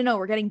like, no,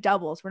 we're getting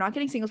doubles, we're not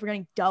getting singles, we're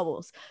getting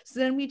doubles. So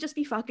then we'd just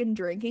be fucking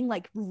drinking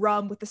like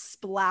rum with a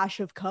splash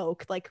of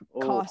coke, like oh,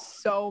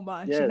 cost so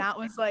much. yeah. And that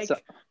was So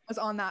like, I was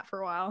on that for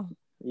a while.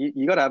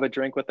 you got to have a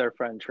drink with our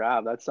friend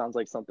Trav. That sounds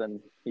like something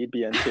he'd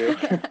be into.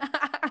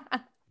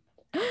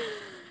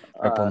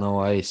 Triple uh, no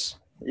ice.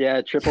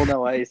 yeah, triple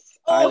no ice.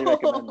 Highly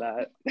recommend Oh,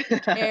 that.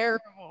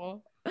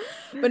 terrible.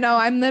 But no,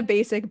 I'm the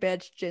basic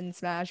bitch gin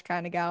smash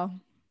kind of gal.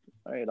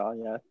 Right on,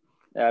 yeah.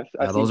 Yeah,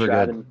 I've Yeah, seen those are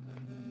Trav good. and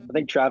I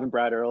think Trav and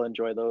Brad Earl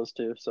enjoy those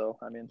too. So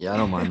I mean, Yeah, I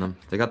don't mind them.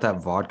 They got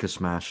that vodka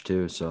smash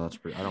too, so that's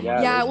pretty. I don't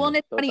mind yeah, Yeah, those well, and either.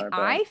 it's those funny. aren't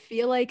bad. I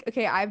feel like,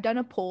 okay, I've done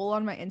a poll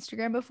on my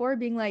Instagram before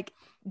being like,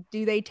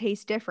 do they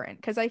taste different?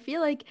 Because I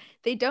feel like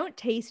they don't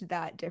taste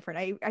that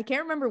different. I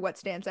can't remember what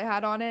stance I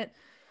had on it,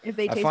 if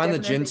they I taste find the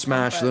different or if gin they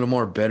don't, smash a but little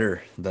more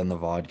bitter than the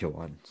vodka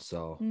one.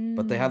 So,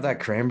 but they have that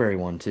mm, cranberry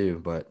one too.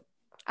 But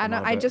I I'm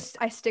don't, not a bit.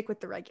 I stick with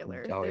the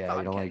regular, Oh the yeah,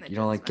 vodka and the you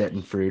don't gin like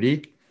getting smash.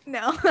 fruity.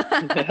 No.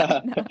 Yeah,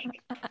 No.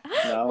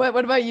 no.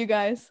 What about you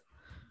guys?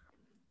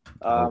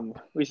 Oh,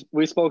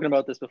 We've spoken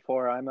about this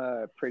before. I'm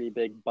a pretty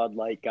big Bud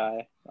Light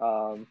guy.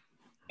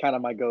 Kind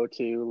of my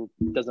go-to.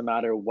 Doesn't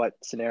matter what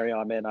scenario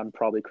I'm in. I'm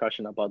probably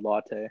crushing a Bud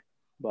Latte.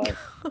 But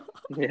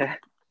yeah,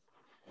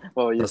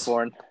 what were you that's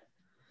for?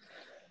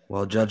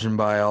 well, judging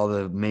by all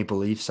the Maple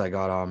Leafs I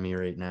got on me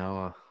right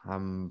now,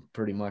 I'm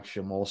pretty much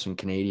a Molson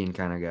Canadian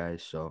kind of guy.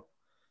 So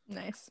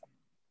Nice.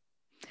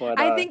 But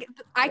I think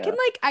yeah,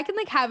 I can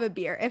like have a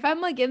beer if I'm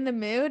like in the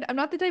mood. I'm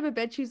not the type of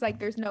bitch who's like,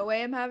 there's no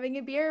way I'm having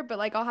a beer, but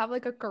like I'll have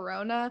like a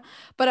Corona.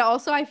 But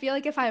also I feel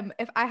like if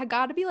I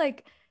gotta be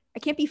like, I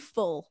can't be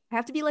full. I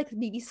have to be like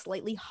maybe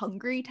slightly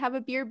hungry to have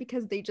a beer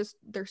because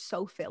they're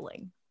so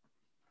filling.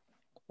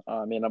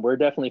 I mean, we're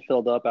definitely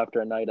filled up after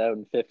a night out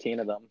and 15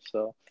 of them.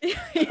 So,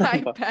 Yeah,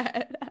 I but,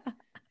 bet.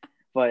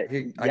 but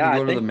I yeah, could I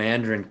go to the think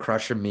Mandarin,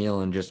 crush a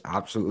meal, and just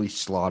absolutely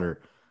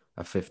slaughter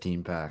a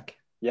 15 pack.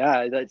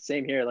 yeah, that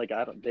same here. Like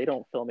they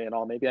don't fill me at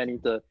all. Maybe I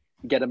need to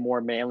get a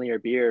more manlier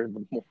beer,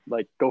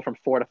 like go from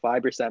 4 to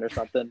 5% or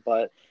something.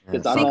 But Yeah,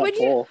 because I I'm think some not when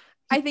you full.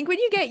 I think when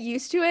you get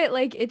used to it,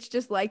 like it's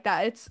just like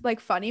that. It's like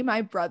funny.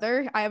 My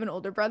brother, I have an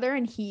older brother,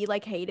 and he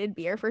like hated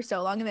beer for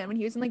so long. And then when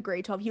he was in like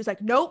grade 12, he was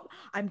like, nope,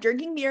 I'm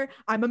drinking beer.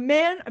 I'm a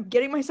man. I'm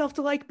getting myself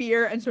to like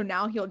beer. And so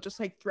now he'll just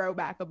like throw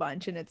back a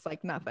bunch and it's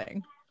like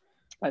nothing.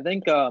 I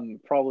think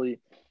probably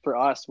for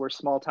us, we're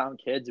small town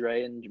kids,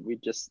 right? And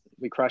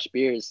we crush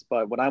beers.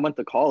 But when I went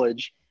to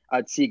college,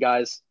 I'd see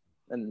guys,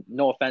 and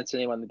no offense to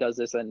anyone that does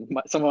this, and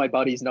some of my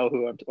buddies know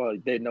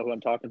they know who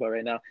I'm talking about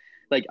right now.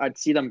 Like I'd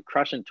see them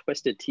crushing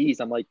twisted teas.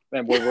 I'm like,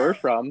 man, where we're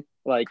from,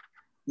 like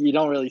you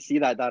don't really see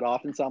that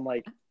often. So I'm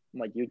like,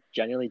 you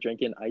genuinely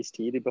drinking iced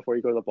tea before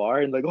you go to the bar,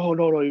 and like, oh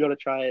no, you gotta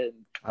try it.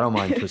 I don't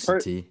mind twisted Per-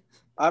 tea.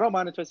 I don't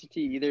mind a twisted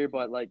tea either,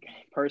 but like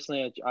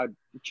personally, I'd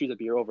choose a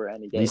beer over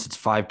any At day. least it's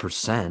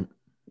 5%.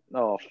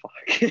 Oh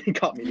fuck,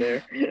 got me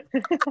there.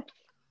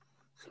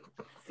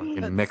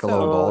 Fucking That's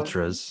Michelob so Oh, funny.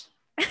 Ultras.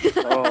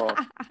 oh,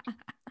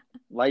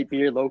 light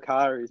beer, low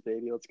calories,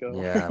 baby. Let's go.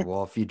 Yeah,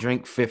 well, if you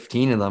drink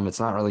 15 of them, it's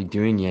not really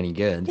doing you any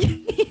good.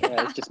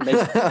 Yeah, it's just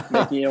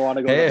making you want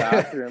to go to the Hey,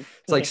 bathroom.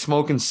 it's like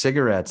smoking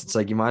cigarettes. It's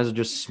like you might as well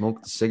just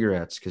smoke the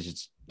cigarettes because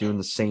it's doing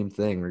the same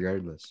thing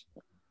regardless.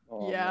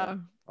 Oh man. Yeah.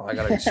 Oh,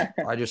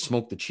 I just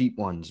smoke the cheap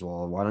ones.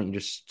 Well, why don't you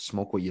just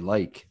smoke what you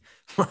like?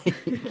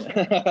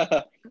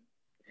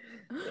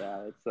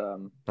 Yeah, it's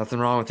Nothing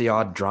wrong with the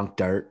odd drunk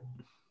dart.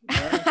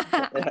 yeah,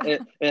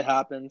 it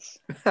happens.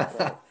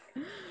 But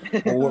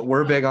Well,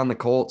 we're big on the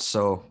Colts,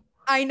 so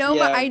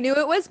yeah, I knew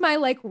it was my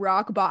like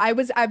rock ball.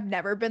 I've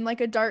never been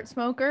like a dart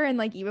smoker, and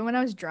like even when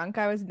I was drunk,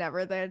 I was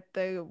never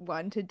the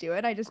one to do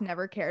it. I just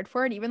never cared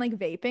for it. Even like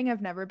vaping,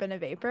 I've never been a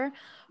vapor.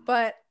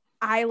 But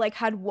I like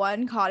had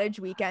one cottage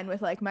weekend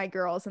with like my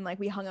girls, and like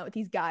we hung out with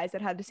these guys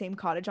that had the same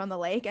cottage on the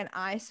lake, and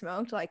I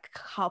smoked like a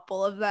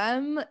couple of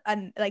them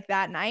and like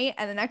that night.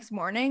 And the next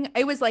morning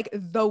it was like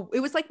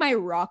my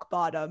rock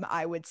bottom,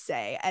 I would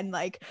say. And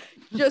like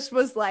just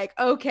was like,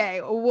 okay,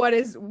 what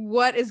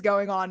is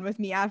going on with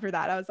me after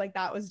that? I was like,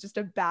 that was just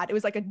it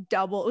was like a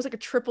double, it was like a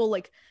triple,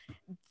 like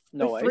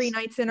No 3 ice.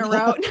 nights in a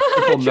row.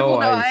 Triple no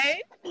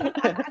ice.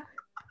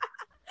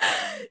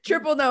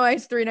 Triple no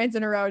ice 3 nights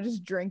in a row,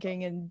 just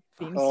drinking and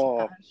being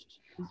smashed.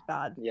 It was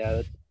bad.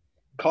 Yeah,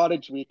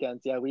 cottage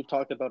weekends. Yeah, we've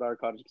talked about our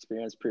cottage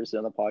experience previously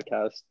on the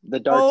podcast. The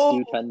darts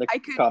do tend to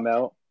come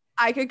out.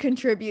 I could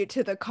contribute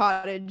to the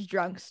cottage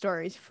drunk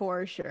stories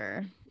for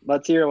sure.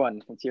 Let's hear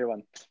one.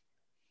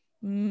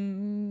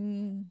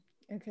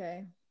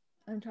 Okay.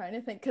 I'm trying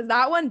to think, because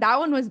that one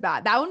was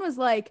bad. That one was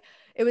like,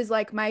 it was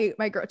like my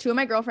girl, 2 of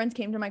my girlfriends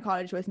came to my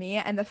cottage with me,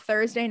 and the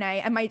Thursday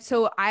night, and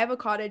so I have a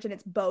cottage and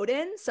it's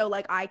boat-in, so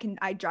like I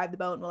drive the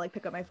boat and we'll like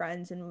pick up my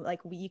friends, and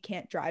like we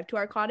can't drive to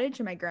our cottage,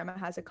 and my grandma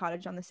has a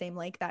cottage on the same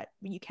lake that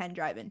you can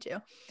drive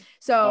into.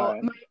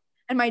 So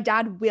my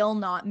dad will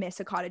not miss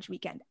a cottage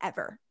weekend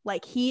ever.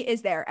 Like he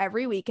is there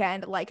every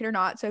weekend, like it or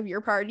not. So if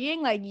you're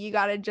partying, like you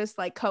gotta just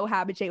like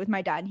cohabitate with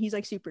my dad, and he's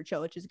like super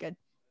chill, which is good.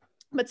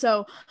 But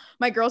so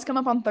my girls come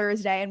up on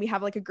Thursday and we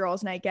have like a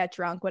girls' night, get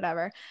drunk,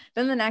 whatever.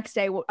 Then the next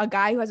day, a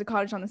guy who has a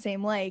cottage on the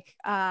same lake,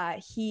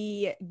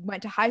 he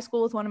went to high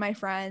school with one of my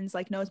friends,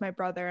 like knows my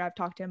brother. I've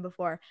talked to him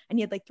before, and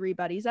he had like 3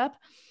 buddies up.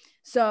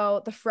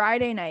 So the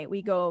Friday night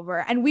we go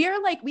over, and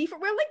we're like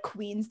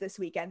queens this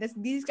weekend.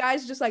 These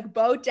guys just like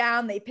boat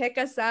down, they pick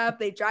us up,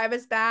 they drive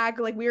us back.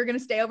 Like we were gonna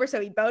stay over, so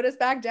he boat us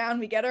back down.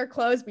 We get our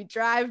clothes, we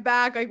drive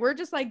back. Like we're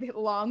just like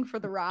along for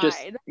the ride.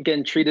 Just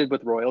getting treated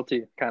with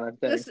royalty kind of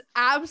thing. Just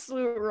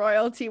absolute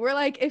royalty. We're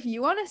like, if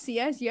you want to see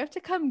us, you have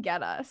to come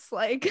get us.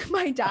 Like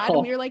my dad,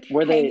 and we were like,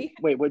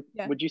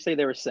 would you say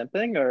they were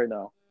simping or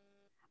no?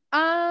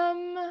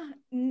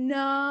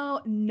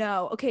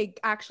 No. Okay,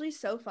 actually,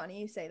 so funny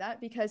you say that,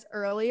 because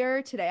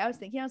earlier today I was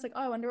like,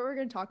 oh, I wonder what we're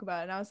gonna talk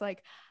about, and I was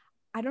like,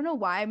 I don't know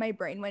why my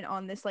brain went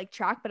on this like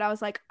track, but I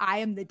was like, I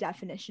am the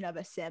definition of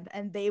a simp,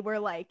 and they were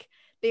like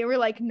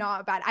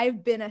not bad.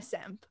 I've been a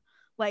simp,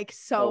 like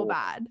so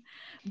bad,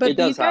 but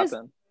these guys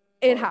happen.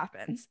 It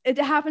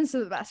happens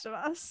to the best of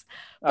us.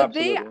 But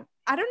Absolutely.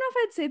 I don't know if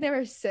I'd say they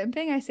were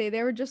simping. I say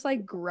they were just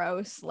like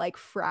gross, like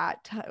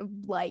frat,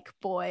 like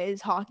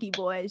boys, hockey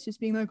boys, just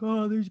being like,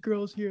 oh, there's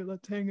girls here,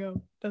 let's hang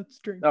out, let's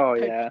drink. Oh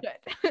yeah.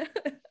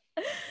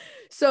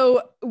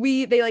 So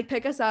they like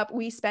pick us up.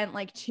 We spent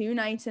like 2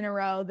 nights in a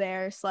row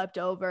there, slept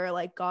over,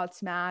 like got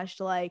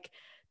smashed. Like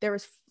there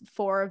was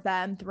 4 of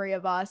them, 3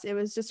 of us. It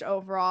was just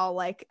overall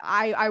like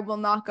I will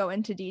not go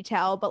into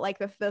detail, but like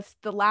the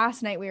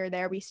last night we were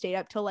there, we stayed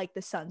up till like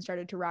the sun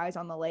started to rise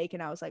on the lake,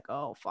 and I was like,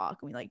 oh fuck,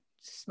 and we like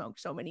smoked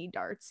so many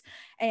darts.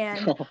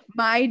 And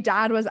my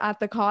dad was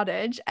at the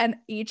cottage, and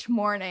each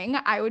morning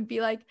I would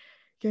be like,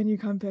 can you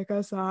come pick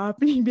us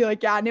up? And he'd be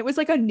like, yeah. And it was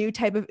like a new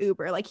type of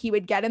Uber. Like he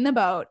would get in the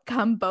boat,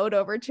 come boat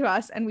over to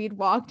us, and we'd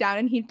walk down,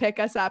 and he'd pick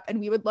us up, and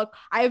we would look,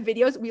 I have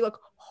videos, we look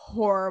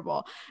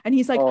horrible. And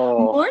he's like,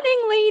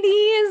 morning,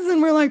 ladies.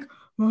 And we're like,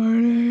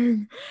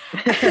 morning.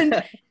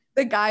 And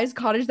the guy's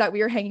cottage that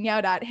we were hanging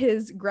out at,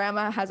 his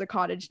grandma has a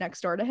cottage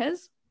next door to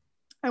his.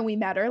 And we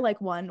met her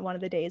like one of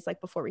the days, like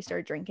before we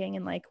started drinking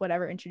and like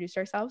whatever, introduced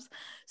ourselves.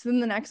 So then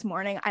the next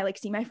morning I like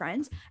see my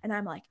friends, and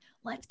I'm like,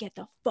 let's get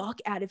the fuck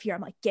out of here.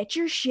 I'm like, get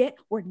your shit.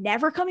 We're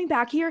never coming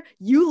back here.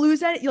 You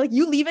lose it. Like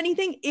you leave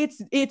anything, it's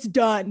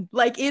done.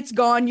 Like it's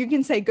gone. You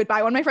can say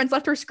goodbye. One of my friends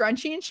left her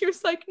scrunchie, and she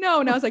was like, no.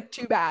 And I was like,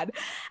 too bad.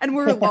 And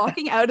we're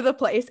walking out of the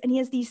place, and he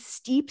has these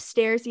steep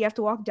stairs. You have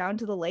to walk down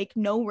to the lake.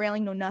 No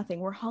railing, no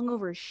nothing. We're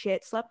hungover as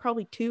shit. Slept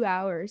probably 2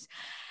 hours,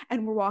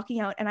 and we're walking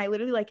out, and I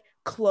literally like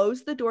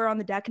closed the door on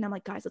the deck, and I'm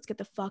like, guys, let's get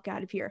the fuck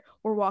out of here.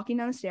 We're walking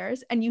down the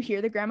stairs, and you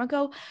hear the grandma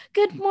go,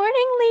 good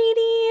morning,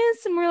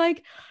 ladies. And we're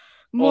like,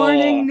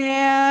 morning,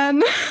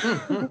 Nan.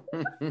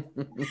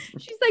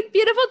 She's like,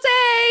 beautiful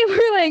day.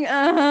 We're like,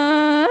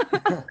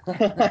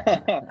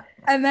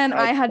 And then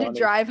I had to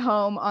drive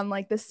home on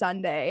like the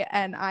Sunday,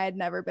 and I had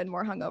never been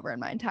more hungover in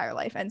my entire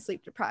life and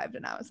sleep deprived,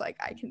 and I was like,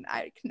 I can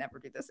never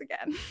do this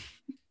again.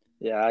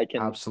 Yeah, I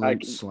can.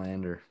 Absolute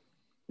slander.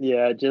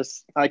 Yeah,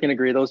 I can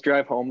agree. Those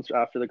drive homes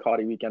after the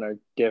Cotty weekend are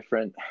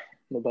different.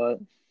 But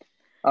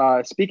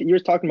you were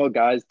talking about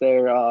guys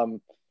there.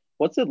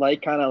 What's it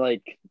like, kind of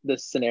like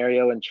this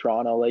scenario in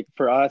Toronto? Like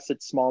for us,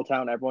 it's small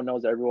town. Everyone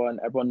knows everyone.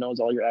 Everyone knows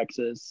all your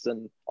exes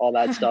and all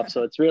that stuff.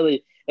 So it's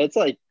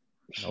like,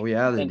 oh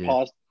yeah, they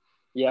do.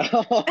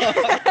 Yeah.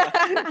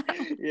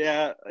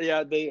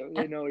 yeah.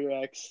 They know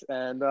your ex,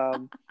 and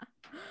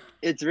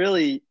it's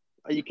really,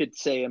 you could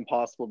say,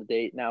 impossible to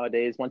date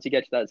nowadays. Once you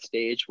get to that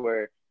stage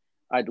where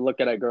I'd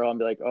look at a girl and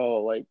be like,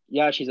 oh, like,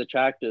 yeah, she's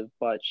attractive,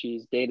 but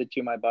she's dated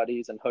 2 of my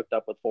buddies and hooked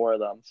up with 4 of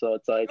them. So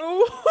it's like,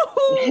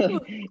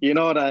 you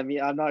know what I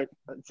mean? I'm not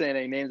saying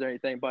any names or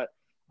anything, but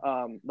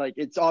like,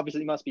 it's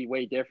obviously must be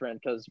way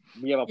different because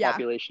we have a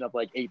population of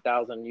like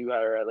 8,000. You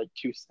are at like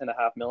 2.5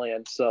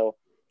 million. So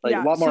like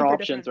a lot more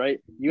options, different.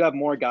 Right? You have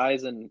more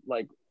guys and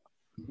like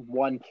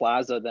one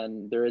plaza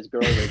than there is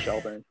girls in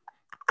Shelburne.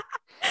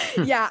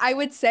 Yeah, I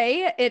would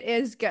say it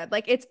is good.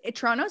 Like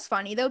Toronto's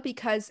funny though,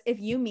 because if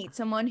you meet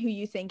someone who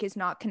you think is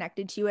not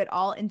connected to you at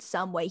all, in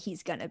some way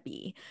he's gonna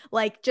be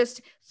like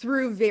just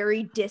through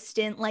very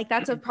distant, like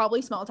that's a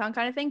probably small town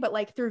kind of thing, but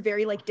like through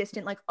very like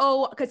distant, like,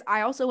 oh, because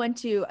I also went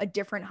to a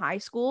different high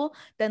school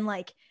than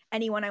like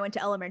anyone I went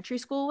to elementary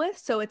school with.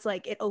 So it's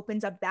like it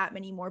opens up that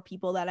many more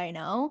people that I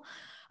know.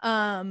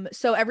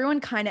 So everyone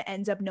kind of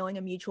ends up knowing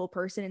a mutual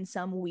person in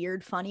some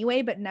weird, funny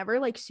way, but never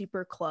like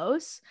super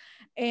close.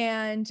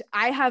 And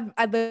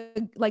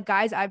the like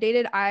guys I've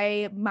dated,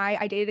 I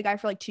dated a guy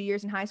for like 2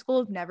 years in high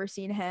school. I've never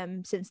seen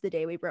him since the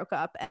day we broke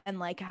up, and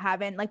like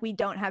we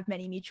don't have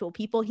many mutual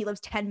people. He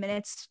lives 10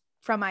 minutes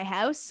from my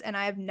house, and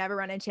I've never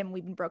run into him.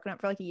 We've been broken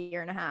up for like a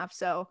year and a half.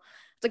 So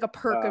it's like a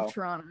perk of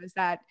Toronto is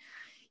that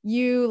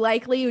you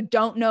likely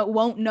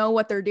won't know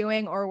what they're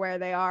doing or where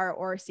they are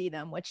or see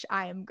them, which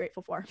I am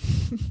grateful for.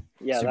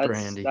 Yeah, Super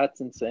handy. That's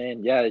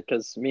insane. Yeah,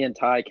 because me and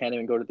Ty can't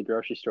even go to the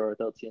grocery store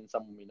without seeing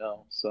someone we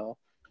know. So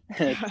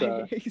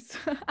it's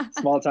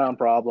small town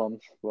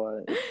problems,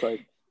 but it's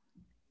like,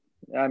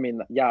 I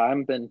mean, yeah,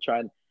 I've been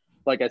trying,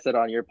 like I said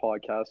on your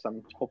podcast,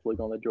 I'm hopefully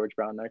going to George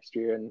Brown next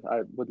year, and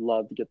I would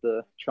love to get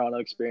the Toronto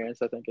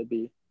experience. I think it'd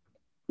be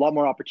a lot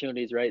more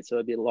opportunities, right? So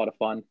it'd be a lot of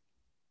fun.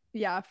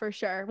 Yeah, for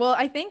sure. Well,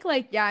 I think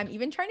like, yeah, I'm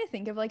even trying to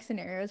think of like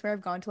scenarios where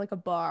I've gone to like a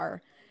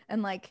bar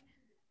and like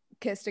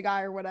kissed a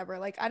guy or whatever.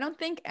 Like, I don't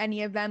think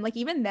any of them, like,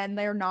 even then,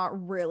 they're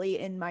not really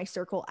in my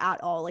circle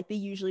at all. Like, they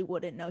usually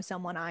wouldn't know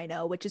someone I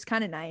know, which is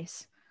kind of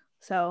nice.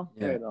 So,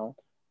 yeah. You know,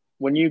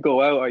 when you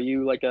go out, are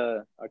you like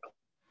a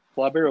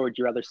clubber, or would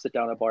you rather sit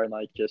down at a bar and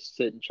like just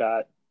sit and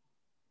chat?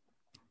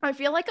 I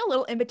feel like a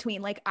little in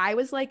between. Like, I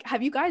was like,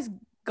 have you guys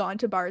gone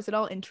to bars at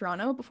all in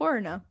Toronto before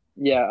or no?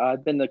 Yeah,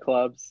 I've been to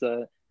clubs.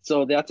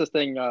 So that's the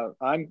thing.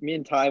 Me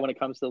and Ty, when it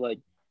comes to like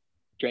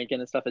drinking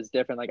and stuff, is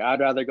different. Like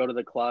I'd rather go to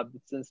the clubs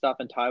and stuff,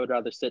 and Ty would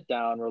rather sit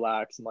down,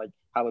 relax, and like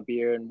have a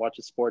beer and watch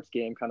a sports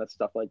game, kind of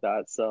stuff like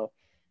that. So,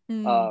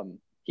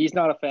 he's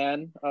not a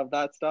fan of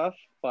that stuff,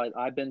 but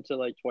I've been to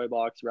like Toy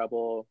Box,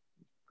 Rebel,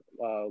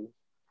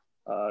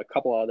 a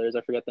couple others.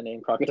 I forget the name.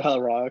 Crocodile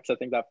Rocks. I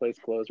think that place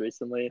closed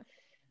recently.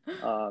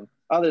 Other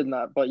than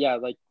that, but yeah,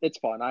 like it's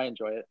fun. I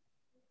enjoy it.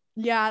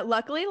 Yeah,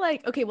 luckily,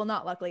 like, okay, well,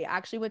 not luckily.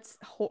 Actually,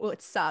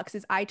 what sucks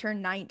is I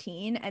turned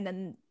 19 and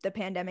then the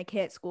pandemic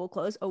hit, school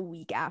closed a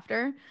week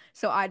after.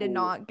 So I did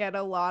not get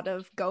a lot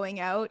of going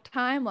out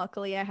time.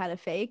 Luckily, I had a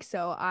fake,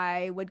 so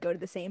I would go to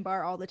the same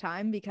bar all the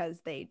time because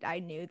I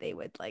knew they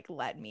would like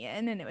let me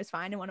in and it was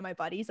fine. And one of my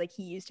buddies, like,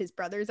 he used his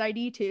brother's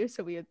ID too,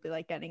 so we would be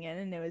like getting in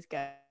and it was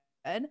good.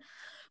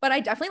 But I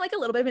definitely like a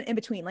little bit of an in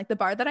between. Like the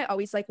bar that I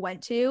always like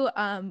went to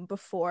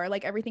before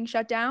like everything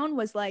shut down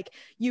was like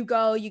you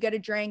go, you get a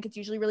drink. It's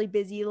usually really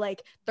busy.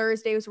 Like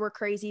Thursdays were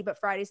crazy, but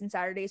Fridays and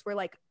Saturdays were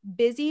like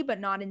busy but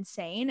not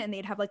insane. And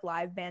they'd have like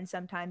live bands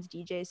sometimes,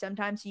 DJs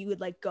sometimes. So you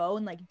would like go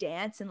and like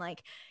dance and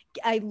like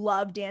I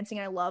love dancing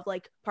and I love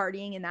like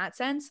partying in that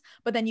sense.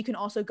 But then you can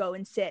also go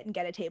and sit and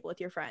get a table with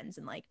your friends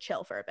and like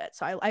chill for a bit.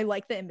 So I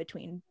like the in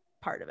between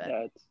part of it.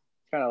 Yeah, it's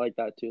kind of like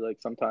that too.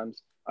 Like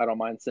sometimes I don't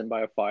mind sitting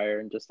by a fire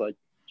and just like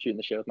shooting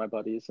the shit with my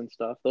buddies and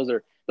stuff. Those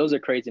are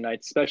crazy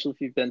nights, especially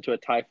if you've been to a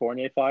Thai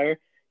Fournier fire.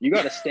 You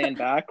got to stand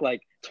back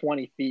like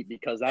 20 feet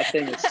because that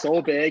thing is so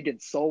big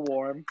and so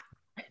warm.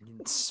 You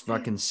can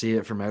fucking see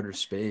it from outer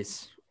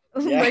space.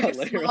 Yeah, like a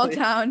literally. Small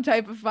town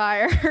type of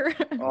fire.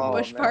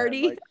 Bush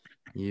party. Like,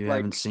 you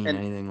haven't seen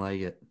anything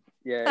like it.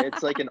 Yeah,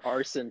 it's like an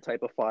arson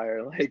type of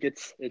fire. Like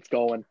it's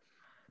going.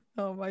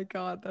 Oh my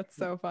God, that's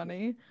so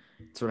funny.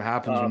 That's what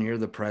happens when you're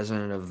the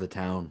president of the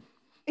town.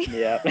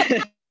 Yeah.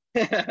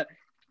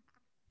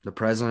 The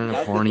president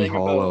of Horny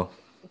Hollow.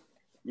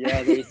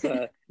 Yeah, there's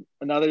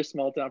another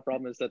small town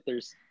problem is that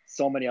there's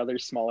so many other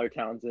smaller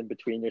towns in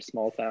between your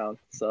small town.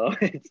 So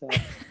it's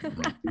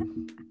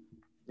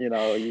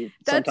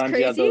sometimes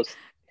you have those.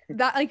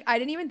 That like I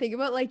didn't even think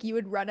about like you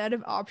would run out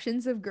of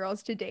options of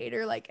girls to date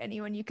or like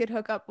anyone you could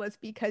hook up with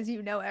because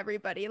you know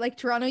everybody. Like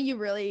Toronto, you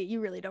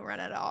really don't run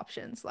out of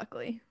options,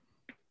 luckily.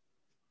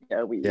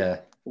 Yeah,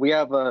 we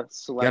have a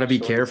select. You gotta be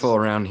careful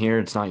around here.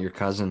 It's not your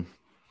cousin.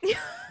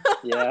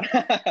 Yeah.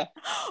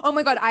 Oh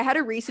my God, I had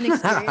a recent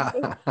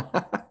experience.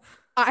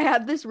 I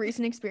had this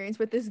recent experience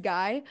with this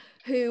guy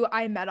who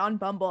I met on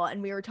Bumble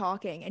and we were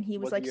talking and he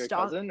was like, your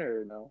cousin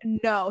or no?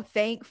 No,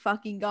 thank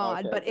fucking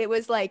God. Okay. But it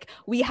was like,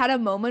 we had a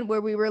moment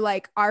where we were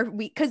like,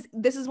 because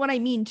this is what I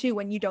mean too,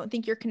 when you don't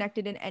think you're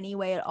connected in any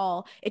way at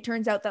all, it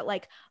turns out that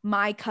like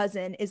my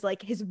cousin is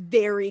like his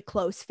very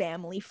close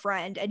family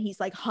friend. And he's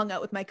like hung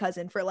out with my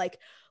cousin for like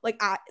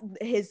at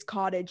his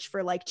cottage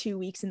for like 2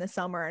 weeks in the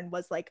summer and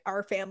was like,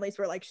 our families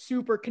were like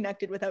super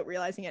connected without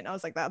realizing it. And I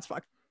was like, that's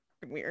fucking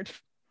weird.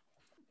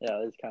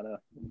 Yeah, it's kind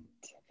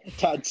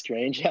of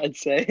strange, I'd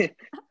say.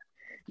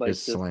 Like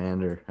just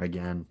slander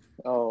again.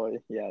 Oh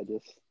yeah,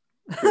 just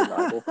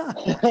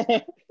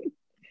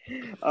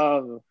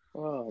oh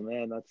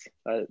man,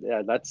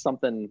 that's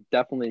something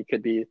definitely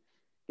could be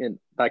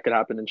that could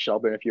happen in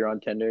Shelburne. If you're on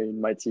Tinder, you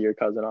might see your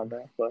cousin on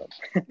there. But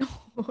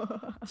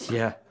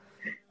yeah,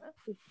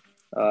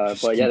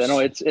 But yeah, no,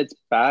 it's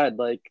bad.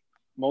 Like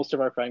most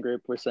of our friend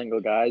group were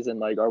single guys, and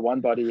like our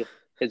one buddy,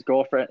 his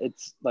girlfriend,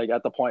 it's like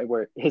at the point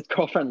where his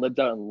girlfriend lives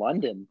out in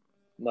London.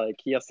 Like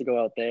he has to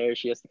go out there,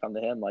 she has to come to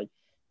him. Like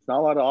it's not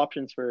a lot of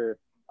options for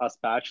us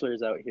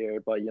bachelors out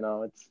here, but you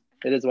know,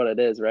 it is what it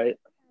is, right?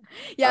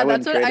 Yeah,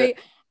 that's what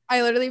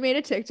I literally made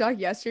a TikTok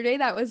yesterday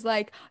that was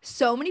like,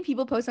 so many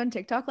people post on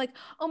TikTok like,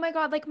 oh my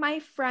God, like my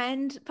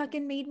friend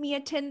fucking made me a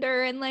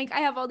Tinder and like I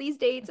have all these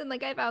dates and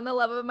like I found the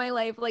love of my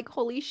life. Like,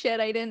 holy shit,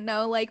 I didn't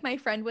know like my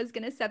friend was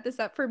gonna set this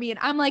up for me. And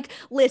I'm like,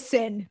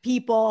 listen,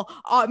 people,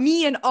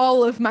 me and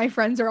all of my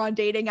friends are on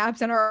dating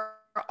apps and are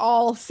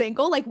all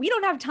single. Like, we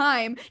don't have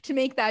time to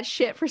make that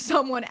shit for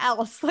someone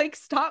else. Like,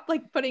 stop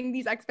like putting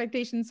these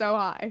expectations so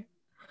high.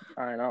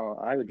 I know.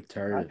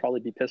 I'd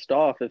probably be pissed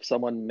off if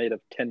someone made a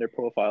Tinder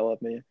profile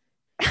of me.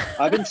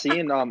 I've been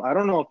seeing I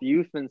don't know if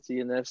you've been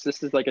seeing this.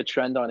 This is like a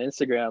trend on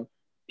Instagram.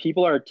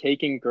 People are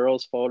taking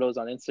girls' photos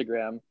on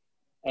Instagram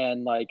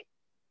and like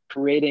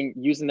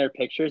using their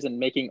pictures and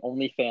making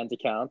OnlyFans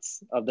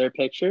accounts of their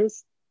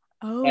pictures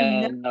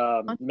and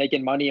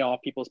making money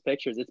off people's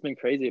pictures. It's been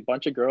crazy. A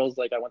bunch of girls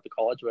like I went to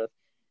college with,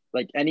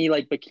 like any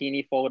like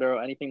bikini photo,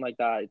 anything like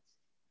that.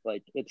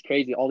 It's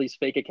crazy. All these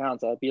fake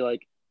accounts. They'll be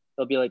like,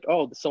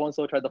 oh, so and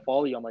so tried to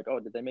follow you. I'm like,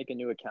 oh, did they make a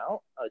new account?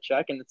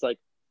 Check, and it's like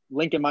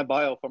link in my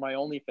bio for my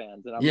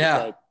OnlyFans, and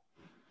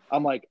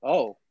I'm like,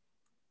 oh,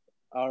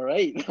 all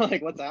right,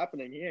 like what's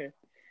happening here?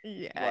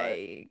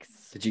 Yikes!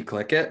 But, did you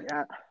click it?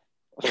 Yeah.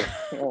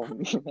 Oh,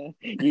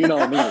 you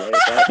know me, right?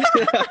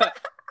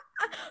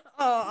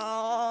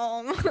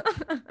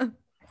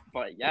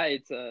 But yeah,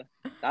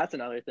 that's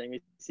another thing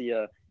we see.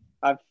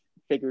 I've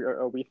figured,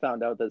 or we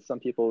found out that some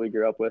people we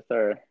grew up with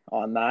are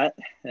on that,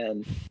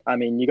 and I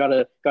mean, you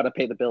gotta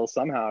pay the bills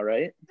somehow,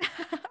 right?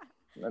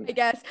 I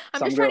guess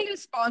I'm just trying to get a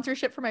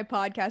sponsorship for my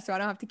podcast so I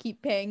don't have to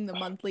keep paying the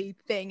monthly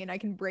thing and I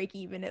can break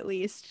even at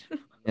least.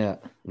 Yeah,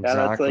 exactly. Yeah,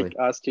 that's like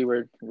us too.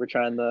 We're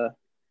trying to.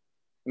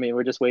 I mean,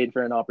 we're just waiting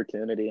for an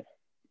opportunity.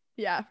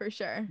 Yeah, for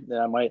sure.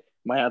 Yeah, might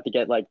have to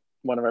get like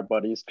one of our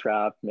buddies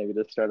trapped, maybe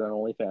to start an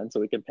OnlyFans so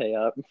we can pay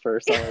up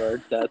for some of our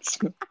debts.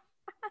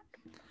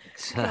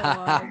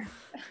 That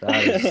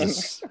is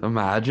just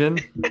imagine.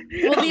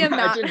 Well, the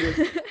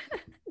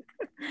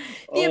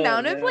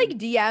amount of like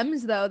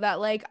DMs though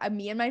that like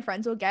me and my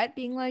friends will get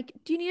being like,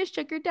 do you need a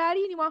sugar daddy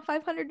and you want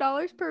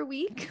 $500 per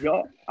week?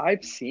 Yeah,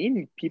 I've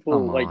seen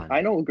people I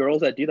know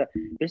girls that do that.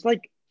 There's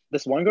like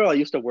this one girl I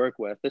used to work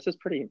with. This is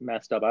pretty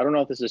messed up. I don't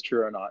know if this is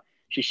true or not.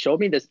 She showed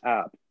me this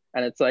app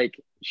and it's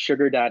like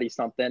sugar daddy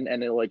something,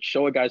 and it'll like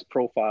show a guy's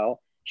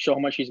profile, show how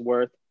much he's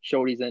worth, show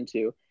what he's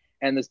into.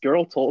 And this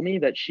girl told me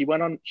that she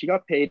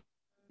got paid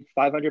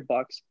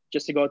 $500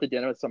 just to go out to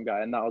dinner with some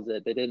guy, and that was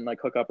it. They didn't like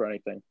hook up or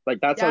anything. Like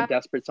that's how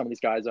desperate some of these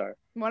guys are.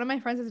 One of my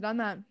friends has done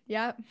that.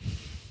 Yeah.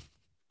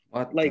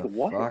 What? Like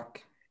what? Fuck?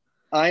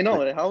 I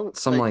know how.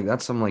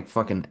 That's some like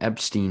fucking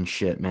Epstein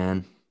shit,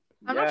 man.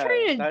 I'm not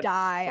trying to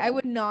die. I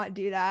would not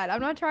do that.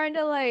 I'm not trying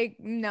to like.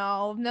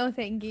 No,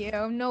 thank you.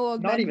 No.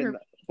 Not even.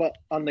 But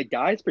on the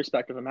guy's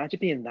perspective, imagine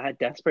being that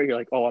desperate. You're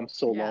like, oh, I'm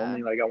so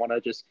lonely. Like I'm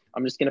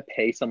just gonna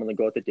pay someone to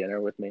go out to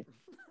dinner with me.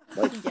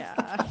 Like,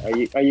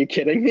 are you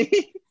kidding me?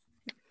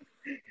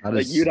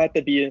 Like you'd have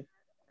to be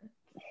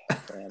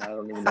man, I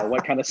don't even know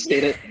what kind of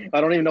state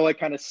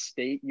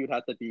you'd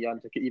have to be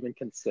on to even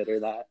consider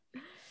that.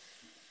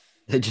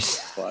 Good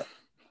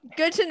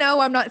to know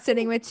I'm not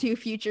sitting with two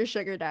future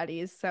sugar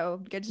daddies,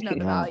 so good to know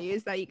the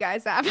values that you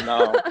guys have.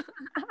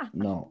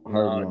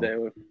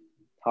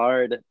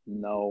 Hard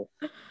no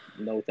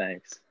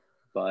thanks.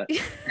 But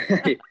yeah,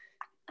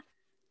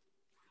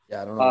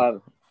 I don't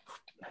know.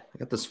 I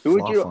got this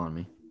fluff on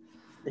me.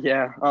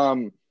 Yeah.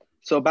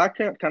 So back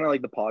to kind of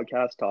like the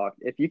podcast talk.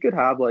 If you could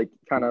have like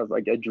kind of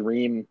like a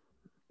dream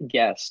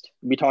guest,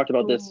 we talked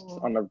about this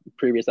on the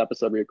previous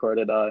episode we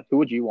recorded. Who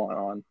would you want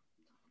on?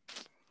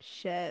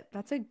 Shit,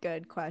 that's a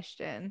good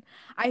question.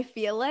 I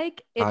feel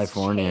like it's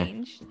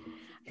changed.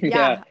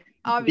 Yeah.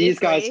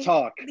 Obviously.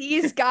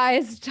 These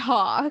guys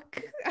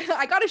talk.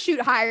 I gotta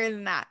shoot higher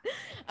than that.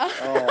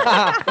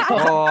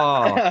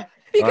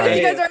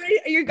 Because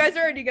you guys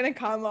are already gonna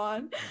come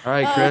on. All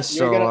right, Chris.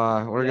 So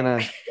we're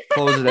gonna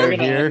close it out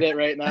here. End it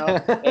right now.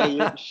 Hey,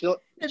 she'll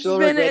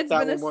regret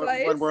that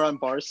when we're on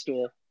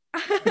Barstool.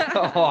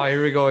 Oh,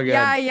 here we go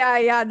again.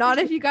 Yeah. Not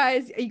if you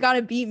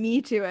gotta beat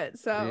me to it.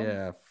 So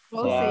yeah,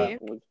 we'll see.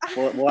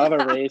 We'll have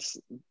a race.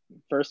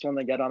 First one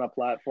to get on a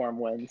platform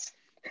wins.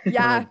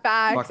 Yeah,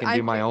 facts. Fucking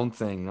do my own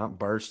thing, not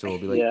Barstool.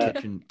 It'll be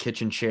like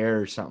kitchen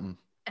chair or something.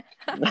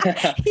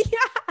 Yeah,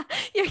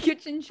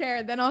 kitchen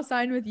chair. Then I'll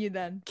sign with you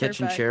then.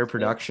 Kitchen Chair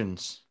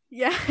Productions.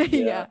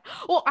 Yeah.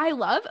 Well, I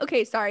love.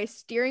 Okay, sorry.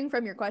 Steering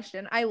from your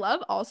question, I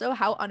love also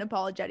how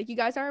unapologetic you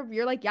guys are.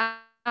 You're like, yeah.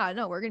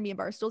 No, we're gonna be in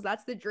Barstools.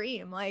 That's the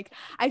dream. Like,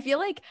 I feel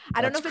like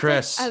I don't know if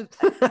Chris. It's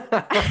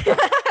like,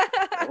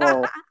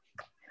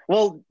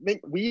 well,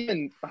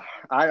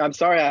 I'm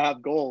sorry. I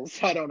have goals.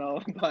 I don't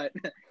know, but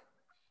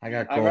I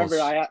got goals. I remember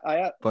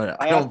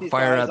but I don't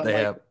fire at the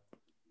hip.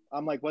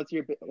 I'm like, what's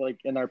your like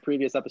in our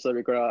previous episode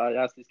record? I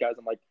asked these guys,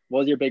 I'm like, what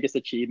was your biggest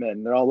achievement?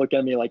 And they're all looking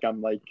at me like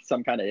I'm like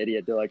some kind of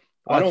idiot. They're like,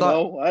 I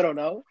don't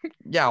know.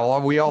 Yeah,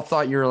 well, we all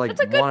thought you were like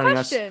That's a good wanting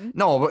question. us.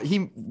 No, but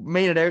he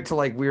made it out to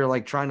like we were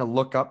like trying to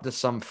look up to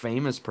some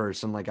famous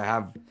person. Like I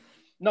have.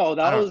 No,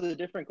 that was a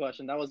different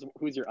question. That was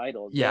who's your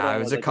idol? Yeah, it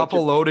was a like,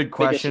 couple loaded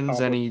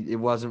questions, and it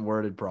wasn't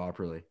worded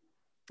properly.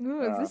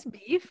 Ooh, is this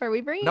beef? Are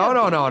we bringing? No,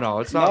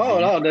 it's not.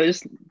 No.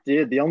 There's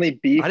dude. The only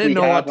beef I didn't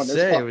know what to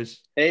say. It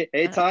was hey,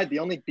 Ty. The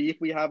only beef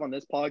we have on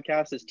this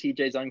podcast is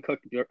TJ's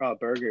uncooked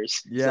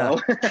burgers. Yeah.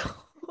 So.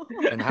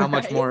 And how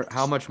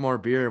much more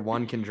beer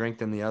one can drink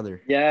than the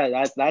other.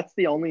 Yeah, that's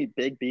the only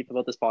big beef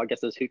about this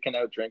podcast is who can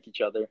outdrink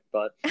each other.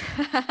 But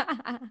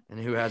and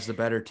who has the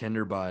better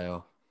Tinder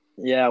bio?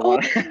 Yeah,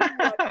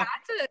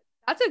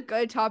 that's a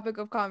good topic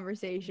of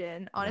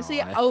conversation.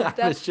 Honestly, I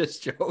was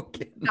just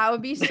joking. That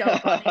would be so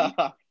funny.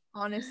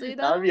 Honestly,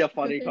 though, that would be a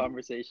funny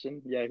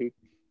conversation. Yeah,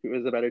 who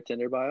has a better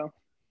Tinder bio?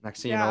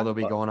 Next thing you know, they'll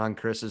be going on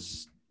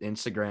Chris's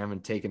Instagram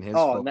and taking his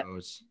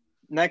photos.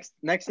 Next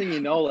thing you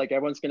know, like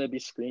everyone's gonna be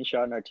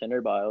screenshotting our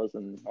Tinder bios,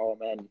 and oh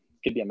man, it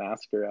could be a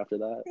massacre after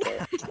that.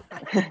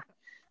 But.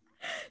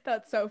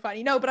 That's so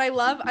funny. No, but I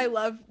love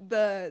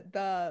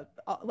the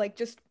like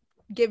just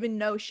giving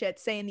no shit,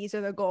 saying these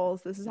are the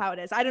goals, this is how it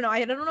is. I don't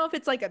know if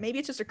it's like maybe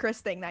it's just a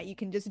Chris thing that you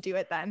can just do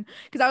it then,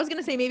 because I was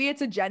gonna say maybe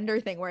it's a gender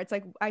thing where it's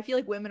like I feel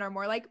like women are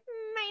more like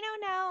I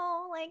don't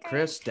know, like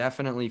Chris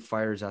definitely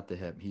fires at the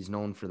hip. He's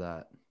known for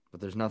that,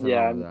 but there's nothing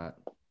wrong with that.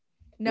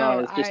 No,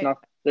 it's just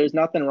there's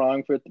nothing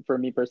wrong for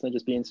me personally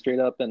just being straight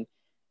up and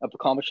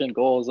accomplishing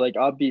goals. Like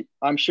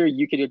I'm sure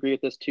you could agree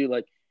with this too.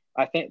 Like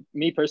I think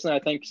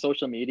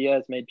social media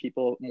has made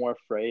people more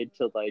afraid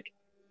to like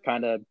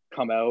kind of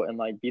come out and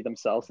like be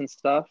themselves and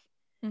stuff.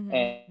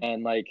 Mm-hmm.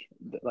 And like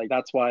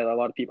that's why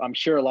I'm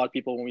sure a lot of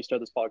people when we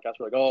start this podcast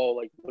were like, oh,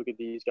 like look at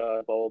these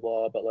guys, blah blah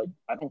blah. But like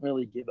I don't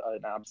really give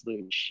an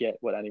absolute shit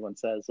what anyone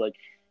says. Like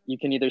you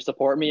can either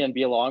support me and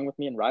be along with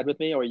me and ride with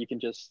me, or you can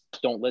just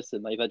don't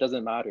listen. Like that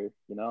doesn't matter,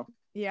 you know?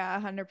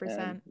 Yeah,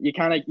 100%.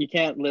 You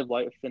can't live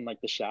life in like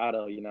the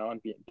shadow, you know,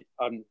 and be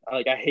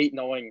like I hate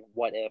knowing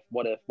what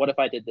if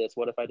I did this,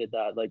 what if I did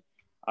that. Like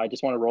I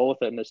just want to roll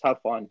with it and just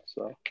have fun.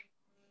 So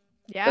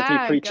yeah, that's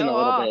me preaching a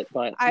little bit,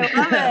 but I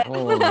love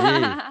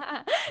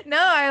it. No,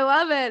 I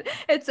love it.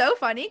 It's so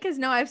funny because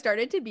I've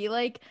started to be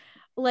like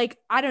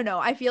I don't know.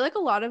 I feel like a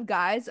lot of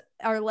guys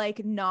are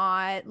like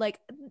not like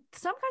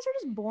some guys are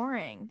just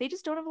boring. They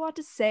just don't have a lot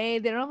to say.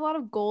 They don't have a lot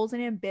of goals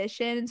and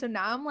ambition. And so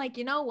now I'm like,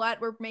 you know what?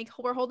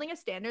 We're holding a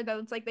standard that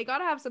it's like they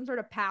gotta have some sort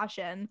of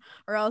passion,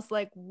 or else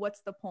like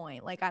what's the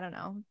point? Like I don't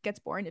know. It gets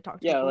boring to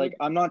talk to. Yeah, like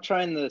I'm not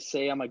trying to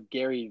say I'm a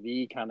Gary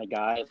V kind of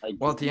guy. Like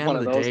well, at the end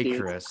of the day,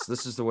 Chris,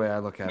 this is the way I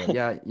look at it.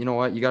 Yeah, you know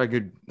what? You got a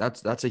good.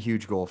 That's a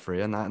huge goal for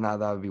you, and that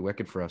would be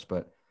wicked for us,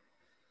 but.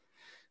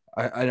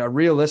 A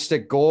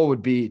realistic goal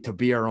would be to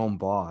be our own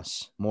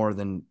boss more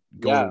than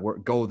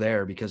go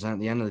there, because at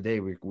the end of the day,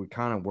 we're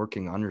kind of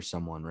working under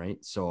someone, right?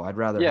 So I'd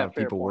rather have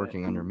people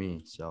working under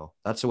me. So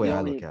that's the way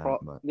I look at it.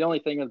 But the only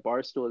thing with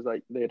Barstool is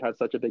like they'd had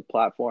such a big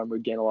platform,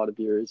 we'd gain a lot of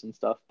viewers and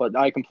stuff. But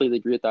I completely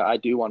agree with that. I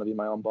do want to be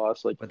my own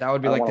boss. Like, but that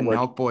would be like the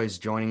Nelk Boys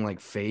joining like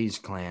FaZe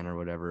Clan or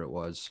whatever it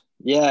was.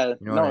 Yeah, you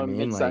know what I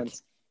mean? It makes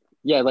sense.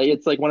 Yeah, like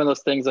it's like one of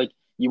those things like.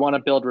 You want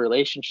to build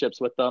relationships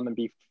with them and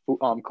be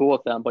cool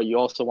with them, but you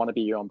also want to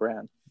be your own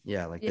brand.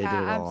 Yeah, like they did it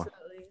all.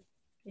 Absolutely.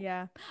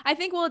 Yeah. I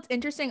think, well, it's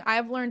interesting.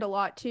 I've learned a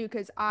lot too,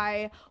 because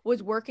I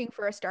was working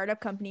for a startup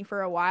company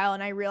for a while,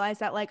 and I realized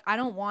that like I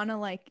don't want to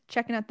like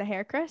checking out the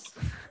hair, Chris.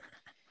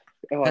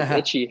 Oh, I'm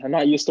itchy. I'm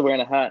not used to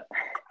wearing a hat.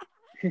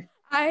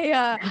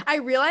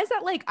 I realized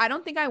that like I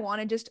don't think I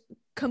want to just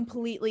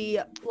completely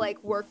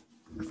like work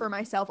for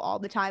myself all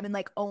the time and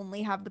like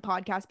only have the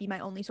podcast be my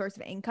only source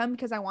of income,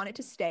 because I want it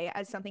to stay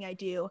as something I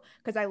do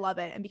because I love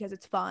it and because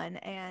it's fun.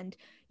 And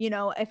you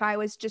know, if I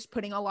was just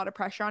putting a lot of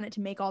pressure on it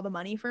to make all the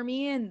money for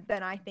me, and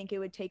then I think it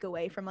would take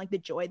away from like the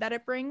joy that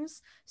it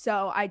brings.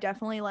 So I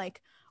definitely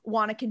like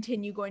want to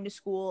continue going to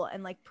school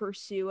and like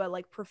pursue a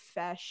like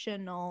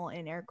professional,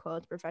 in air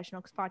quotes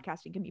professional, because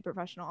podcasting can be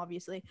professional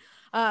obviously,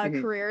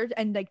 career,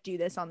 and like do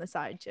this on the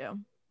side too.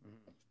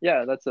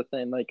 Yeah, that's the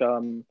thing.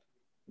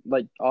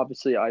 Like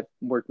obviously I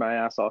worked my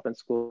ass off in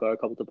school, got a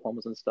couple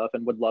diplomas and stuff,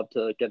 and would love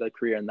to get a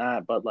career in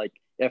that. But like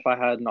if I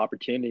had an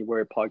opportunity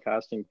where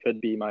podcasting could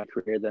be my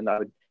career, then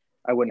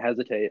I wouldn't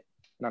hesitate.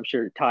 And I'm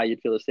sure Ty, you'd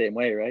feel the same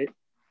way, right?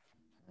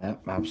 Yeah,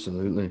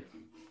 absolutely.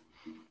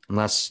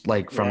 Unless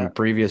like from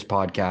previous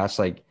podcasts,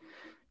 like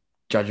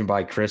judging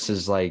by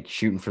Chris's like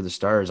shooting for the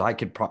stars, I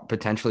could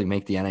potentially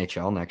make the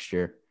NHL next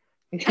year.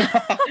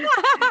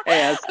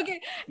 Hey,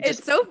 okay,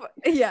 it's so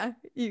yeah,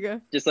 you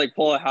go. Just like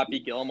pull a Happy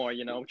Gilmore,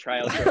 you know,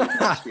 try out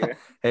next year.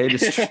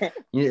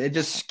 Hey,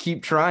 just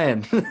keep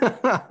trying.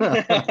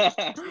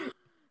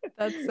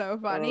 That's so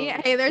funny.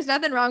 Hey, there's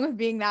nothing wrong with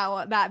being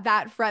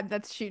that friend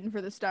that's shooting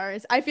for the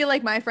stars. I feel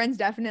like my friends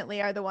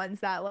definitely are the ones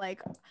that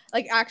like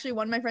actually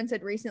one of my friends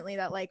said recently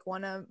that like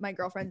one of my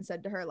girlfriends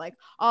said to her like,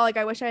 oh, like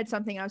I wish I had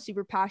something I was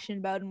super passionate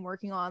about and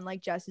working on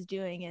like Jess is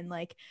doing, and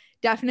like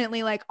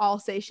definitely like I'll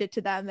say shit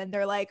to them and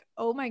they're like,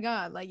 oh my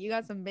God, like you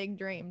got some big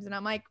dreams. And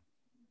I'm like,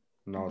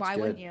 No, it's why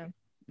good. wouldn't you?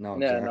 No,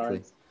 Yeah,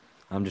 exactly.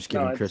 I'm just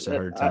giving Chris a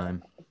hard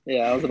time.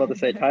 I was about to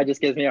say Ty just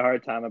gives me a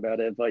hard time about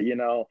it, but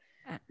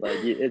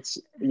like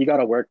you got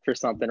to work for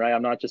something, right?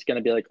 I'm not just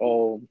gonna be like,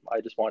 oh,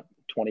 I just want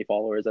 20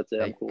 followers. That's it.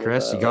 Hey, I'm cool.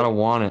 Chris, you gotta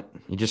want it.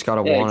 You just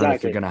gotta Yeah, want it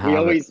if you're exactly. gonna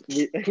have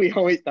it. We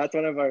always that's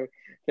one of our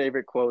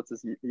favorite quotes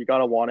is you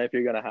gotta want it if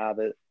you're gonna have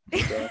it.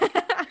 So,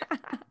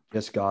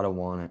 Just gotta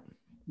want it.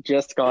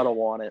 just gotta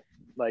want it.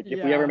 Like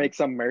if we ever Yeah. make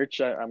some merch,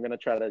 I'm gonna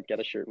try to get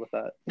a shirt with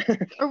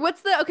that. Or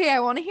what's the okay? I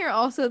want to hear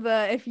also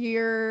the if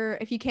you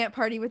can't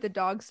party with the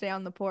dog, stay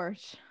on the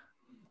porch.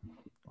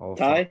 Oh,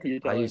 Ty, fuck. you I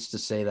tell me. used to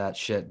say that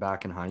shit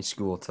back in high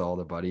school to all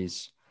the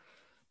buddies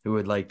who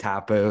would like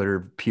tap out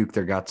or puke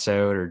their guts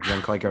out or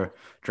drink like a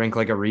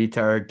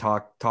retard,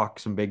 talk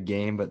some big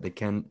game, but they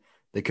couldn't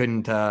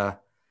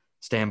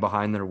stand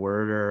behind their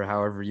word or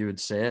however you would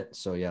say it.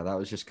 So yeah, that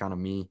was just kind of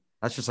me.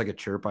 That's just like a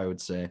chirp I would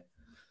say.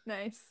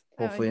 Nice.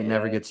 Hopefully it Okay.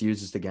 never gets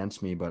used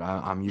against me, but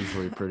I'm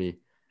usually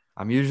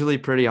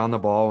pretty on the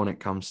ball when it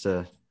comes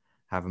to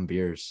having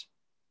beers.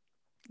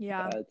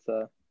 Yeah. It's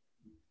a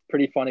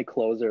pretty funny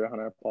closer on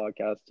our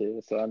podcast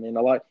too. So I mean,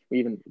 a lot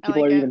people like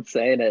are it. even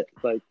saying it.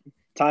 Like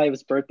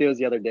Ty's birthday was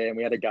the other day, and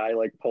we had a guy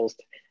like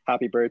post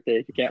 "Happy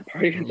birthday! You can't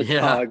party with the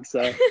Yeah. dog."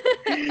 So Ty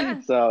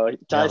that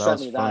sent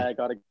was me fun.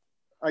 that.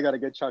 I got a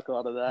good chuckle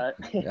out of that.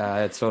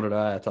 Yeah, so did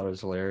I. I thought it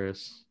was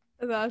hilarious.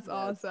 That's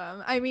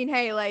awesome. I mean,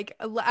 hey, like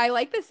I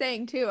like the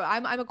saying too.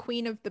 I'm a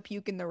queen of the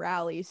puke in the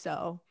rally,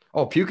 so.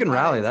 Oh, puke and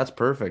rally, that's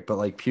perfect. But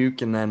like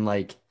puke and then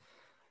like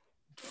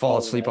fall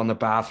asleep on the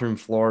bathroom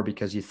floor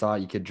because you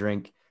thought you could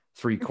drink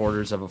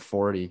 3/4 of a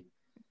 40.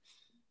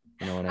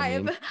 You know what I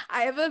mean?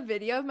 I have a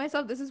video of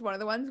myself. This is one of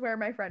the ones where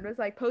my friend was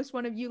like, post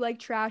one of you like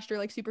trashed or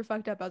like super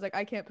fucked up. I was like,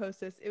 I can't post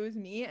this. It was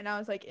me. And I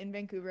was like in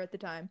Vancouver at the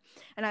time.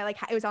 And I like,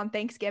 it was on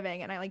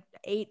Thanksgiving and I like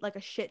ate like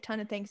a shit ton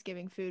of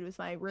Thanksgiving food with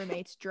my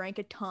roommates, drank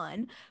a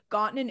ton,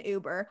 got in an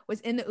Uber,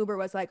 was in the Uber,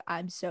 was like,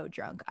 I'm so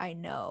drunk. I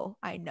know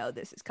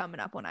this is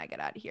coming up when I get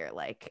out of here.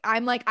 Like,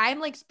 I'm like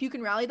puke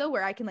and rally though,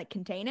 where I can like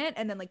contain it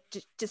and then like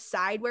just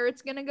decide where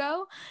it's going to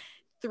go.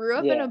 Threw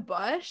up in a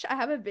bush. I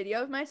have a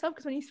video of myself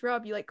because when you throw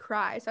up, you like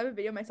cry. So I have a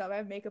video of myself. I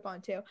have makeup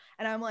on too.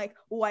 And I'm like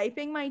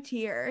wiping my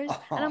tears.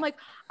 And I'm like,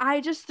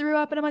 I just threw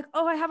up. And I'm like,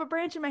 oh, I have a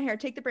branch in my hair.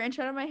 Take the branch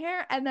out of my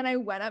hair. And then I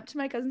went up to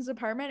my cousin's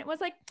apartment. It was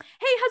like,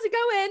 hey, how's it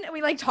going? And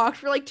we like talked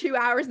for like 2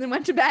 hours and then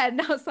went to bed.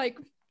 And I was like,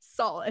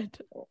 solid.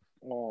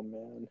 Oh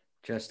man.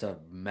 Just a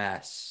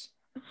mess.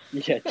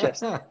 Yeah,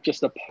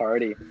 just a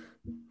party.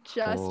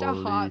 Just a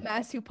hot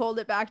mess who pulled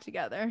it back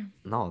together.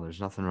 No, there's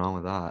nothing wrong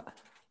with that.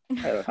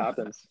 It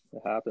happens.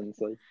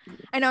 Like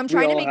I know I'm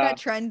trying to make that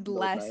trend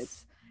less.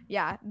 Nights.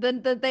 Yeah,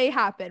 they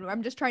happen.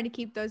 I'm just trying to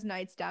keep those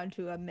nights down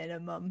to a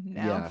minimum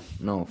now. Yeah,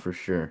 no, for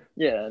sure.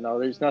 Yeah, no,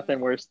 there's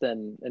nothing worse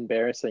than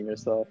embarrassing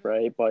yourself,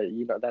 right? But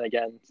then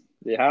again,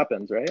 it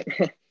happens, right?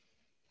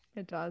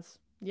 It does.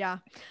 Yeah.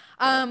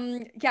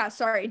 Yeah,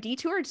 sorry.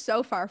 Detoured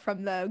so far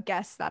from the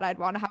guests that I'd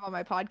want to have on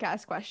my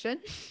podcast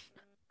question.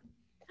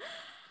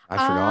 I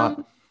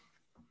forgot.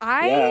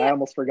 I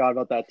almost forgot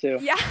about that too.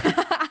 Yeah.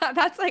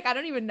 That's like, I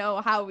don't even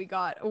know how we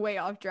got way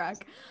off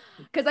track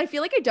because I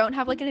feel like I don't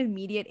have like an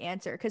immediate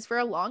answer because for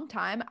a long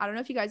time, I don't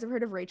know if you guys have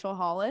heard of Rachel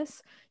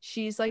Hollis.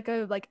 She's like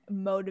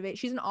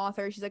she's an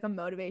author. She's like a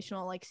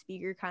motivational like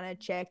speaker kind of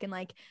chick. And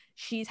like,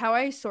 she's how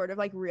I sort of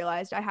like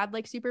realized I had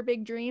like super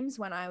big dreams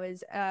when I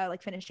was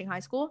like finishing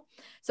high school.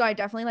 So I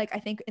definitely like, I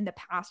think in the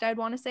past I'd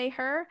want to say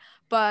her,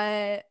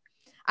 but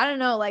I don't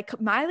know,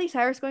 like Miley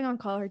Cyrus going on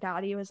Call Her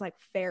Daddy was like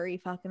very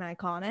fucking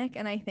iconic.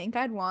 And I think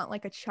I'd want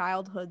like a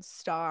childhood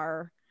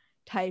star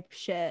type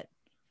shit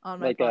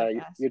on my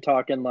podcast. You're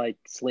talking like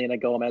Selena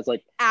Gomez,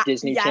 like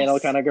Disney Channel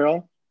kind of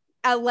girl.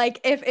 Like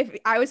if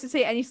I was to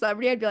say any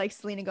celebrity, I'd be like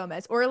Selena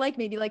Gomez or like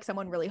maybe like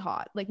someone really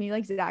hot, like maybe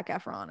like Zac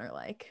Efron or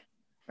like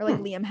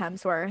Liam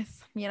Hemsworth,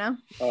 you know?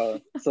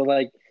 So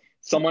like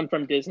someone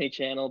from Disney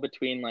Channel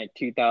between like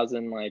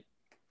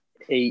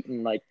 2008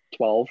 and like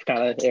 12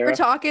 kind of era. We're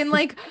talking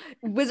like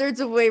Wizards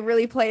of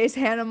Waverly Place,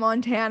 Hannah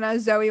Montana,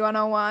 Zoe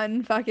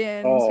 101,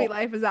 fucking Sweet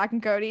Life of Zach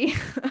and Cody.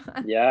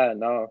 Yeah,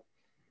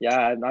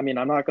 I mean,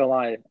 I'm not gonna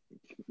lie.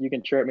 You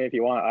can chirp me if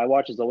you want. I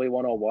watch Zoe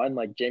 101,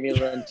 like Jamie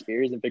Lynn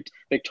Spears and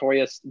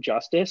Victorious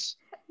Justice.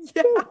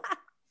 Yeah.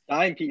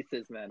 Dime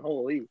pieces, man.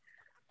 Holy.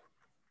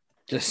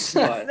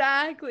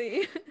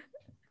 Exactly.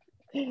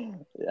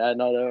 Yeah,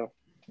 no.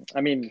 I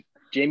mean,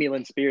 Jamie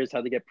Lynn Spears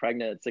had to get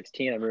pregnant at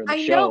 16 and ruin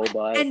the show,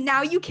 but and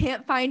now you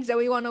can't find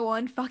Zoe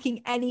 101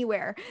 fucking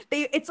anywhere.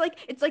 It's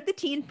like the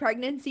teen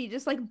pregnancy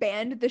just like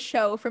banned the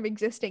show from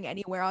existing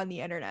anywhere on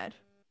the internet.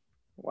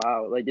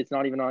 Wow, like it's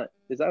not even on.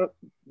 Is that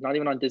not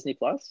even on Disney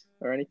Plus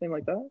or anything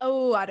like that?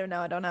 Oh, I don't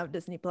know. I don't have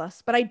Disney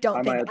Plus, but I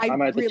don't think I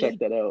might have to check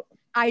that out.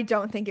 I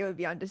don't think it would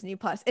be on Disney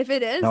Plus. If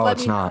it is, No, let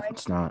it's me know. not.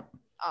 It's not.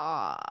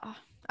 I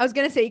was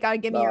gonna say you gotta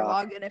give me your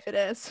login if it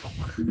is.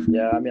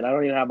 Yeah, I mean, I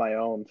don't even have my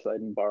own, so I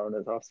didn't borrow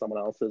it off someone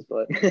else's.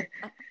 But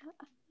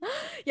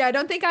yeah, I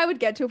don't think I would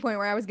get to a point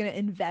where I was gonna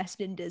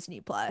invest in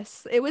Disney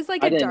Plus. It was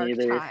like I a didn't dark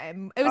either.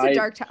 time. It was a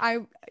dark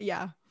time.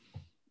 Yeah.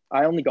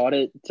 I only got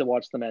it to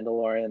watch The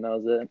Mandalorian. That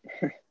was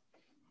it.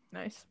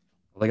 Nice.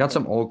 Well, they got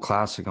some old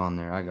classic on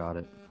there. I got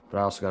it, but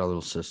I also got a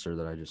little sister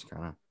that I just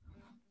kind of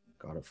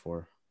got it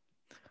for.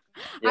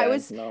 Yeah,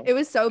 it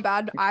was so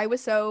bad. I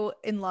was so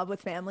in love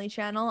with Family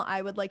Channel.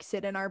 I would like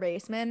sit in our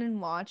basement and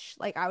watch,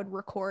 like I would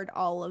record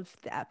all of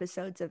the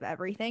episodes of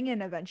everything.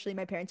 And eventually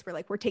my parents were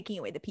like, we're taking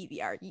away the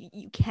PVR.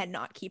 You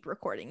cannot keep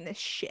recording this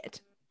shit.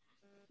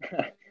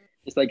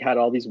 Just like had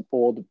all these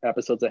old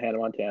episodes of Hannah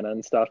Montana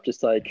and stuff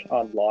just like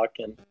on lock,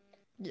 and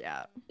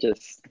yeah,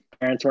 just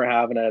parents weren't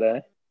having it,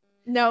 eh?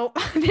 No,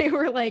 they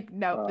were like,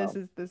 no,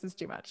 this is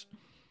too much.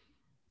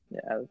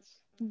 Yeah,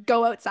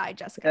 go outside,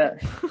 Jessica.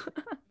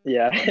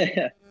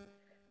 Yeah.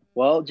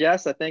 Well,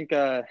 Jess, I think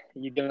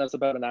you've given us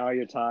about an hour of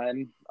your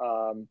time.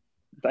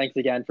 Thanks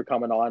again for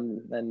coming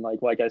on, and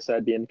like I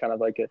said, being kind of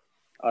like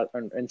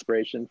an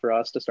inspiration for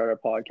us to start our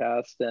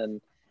podcast. And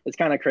it's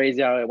kind of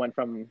crazy how it went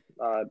from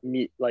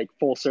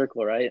full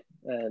circle, right?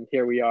 And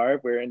here we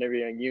are. We're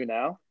interviewing you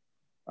now.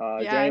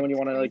 Is there anyone you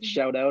want to like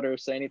shout out or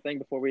say anything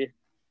before we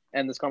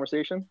end this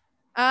conversation?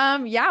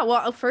 Yeah,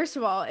 well, first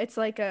of all, it's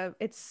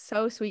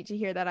so sweet to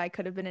hear that I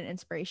could have been an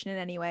inspiration in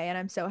any way, and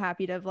I'm so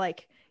happy to have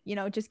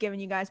just giving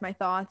you guys my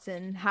thoughts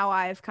and how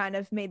I've kind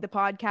of made the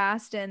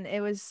podcast. And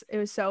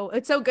it's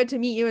so good to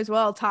meet you as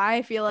well, Ty.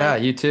 I feel like, yeah,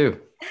 you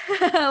too.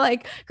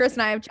 like Chris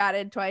and I have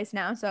chatted twice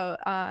now, so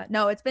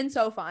no, it's been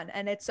so fun,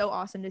 and it's so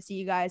awesome to see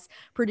you guys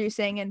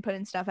producing and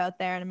putting stuff out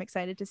there, and I'm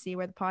excited to see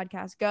where the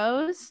podcast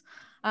goes.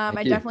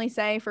 I definitely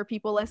say for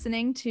people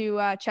listening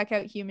to check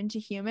out Human to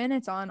Human.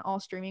 It's on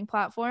all streaming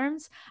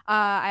platforms.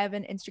 I have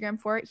an Instagram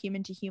for it,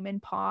 Human to Human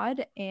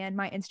Pod, and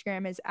my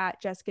Instagram is at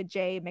Jessica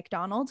J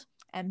McDonald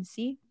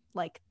MC,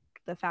 like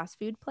the fast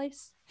food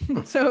place.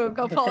 So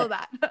go follow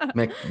that.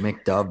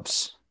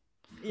 McDubs.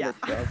 Yeah.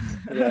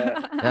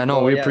 Yeah.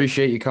 No, we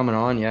appreciate you coming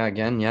on. Yeah.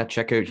 Again,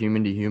 check out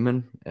Human to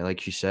Human.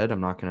 Like she said, I'm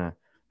not gonna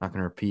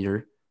repeat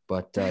her,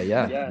 but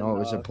it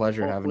was a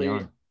pleasure having you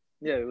on.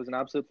 Yeah, it was an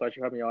absolute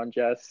pleasure having you on,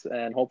 Jess.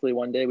 And hopefully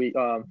one day we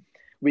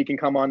can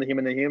come on the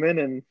Human to Human,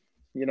 and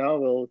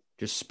we'll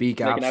just speak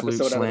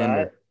absolute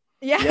slander.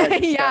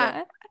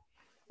 Yeah.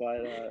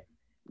 But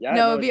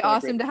no, it'd be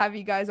awesome to have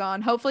you guys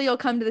on. Hopefully you'll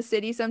come to the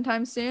city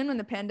sometime soon when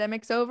the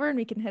pandemic's over, and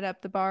we can hit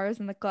up the bars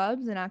and the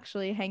clubs and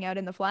actually hang out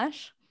in the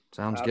flesh.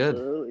 Sounds good.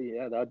 Absolutely.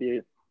 Yeah, that'd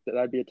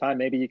be a time.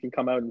 Maybe you can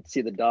come out and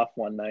see the Duff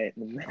one night.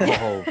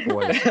 Oh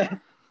boy.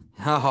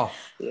 Oh.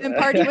 And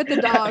party with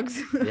the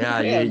dogs.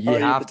 Yeah, you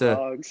have to.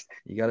 Dogs.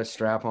 You got to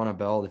strap on a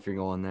belt if you're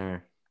going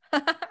there.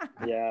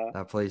 Yeah.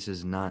 That place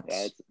is nuts.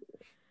 Yeah,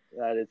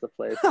 that is the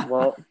place.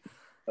 Well,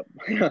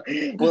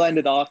 we'll end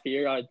it off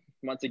here.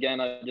 Once again,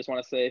 I just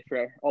want to say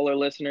for all our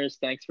listeners,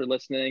 thanks for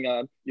listening.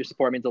 Your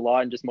support means a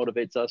lot and just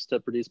motivates us to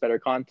produce better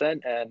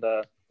content, and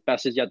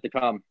best is yet to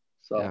come.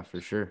 So yeah, for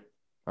sure.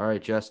 All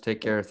right, Jess,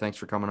 take care. Thanks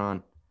for coming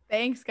on.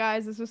 Thanks,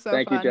 guys. This was so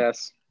fun. Thank you,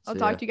 Jess. I'll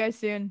talk to you guys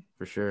soon.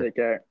 For sure. Take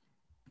care.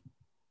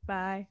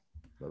 Bye.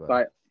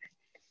 Bye.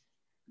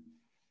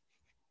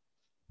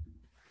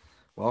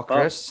 Well,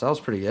 Chris, that was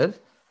pretty good.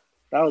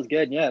 That was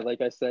good. Yeah,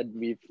 like I said,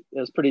 it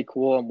was pretty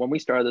cool. And when we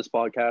started this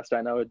podcast,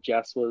 I know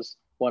Jess was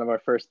one of our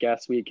first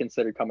guests we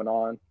considered coming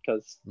on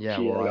because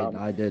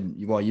I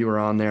did. While you were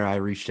on there, I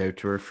reached out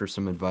to her for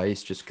some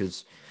advice just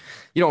because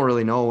you don't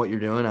really know what you're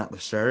doing at the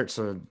start.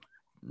 So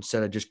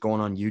instead of just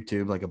going on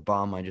YouTube like a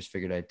bum, I just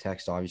figured I'd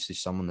text obviously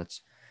someone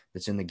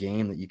that's in the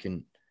game that you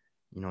can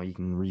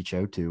reach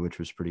out to, which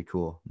was pretty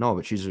cool. No,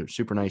 but she's a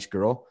super nice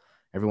girl.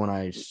 Everyone,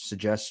 I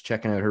suggest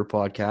checking out her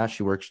podcast.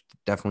 She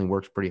definitely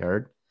works pretty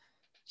hard.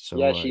 So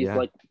yeah, she's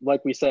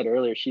like we said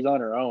earlier, she's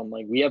on her own.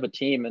 Like we have a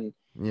team, and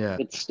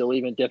it's still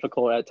even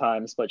difficult at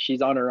times, but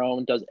she's on her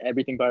own, does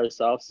everything by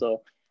herself.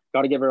 So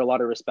got to give her a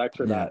lot of respect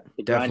for that.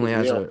 Definitely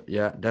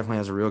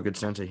has a real good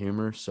sense of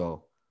humor.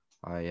 So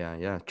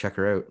check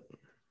her out.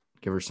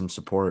 Give her some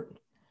support.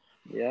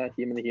 Yeah,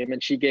 Human to Human.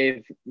 She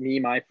gave me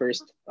my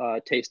first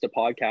taste of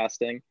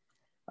podcasting.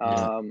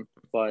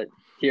 But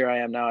here I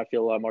am now. I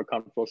feel a lot more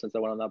comfortable since I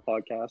went on that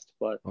podcast.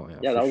 But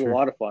that was a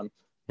lot of fun.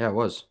 Yeah, it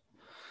was.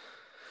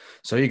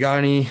 So you got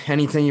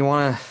anything you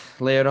want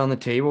to lay out on the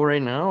table right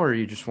now, or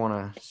you just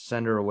want to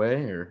send her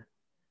away? Or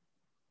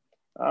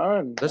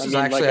this is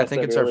actually, I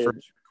think it's our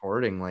first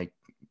recording, like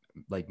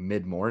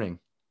mid morning.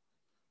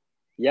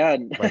 Yeah,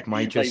 like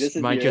might just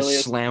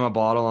slam a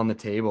bottle on the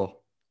table.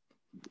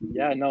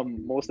 Yeah, no,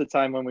 most of the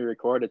time when we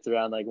record, it's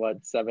around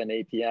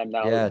 7-8 p.m.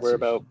 Now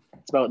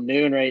it's about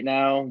noon right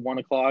now, 1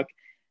 o'clock,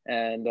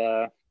 and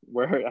I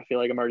feel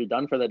like I'm already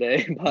done for the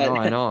day. But no,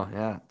 I know.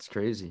 Yeah, it's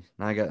crazy.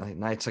 Now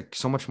it's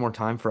so much more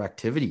time for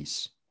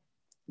activities.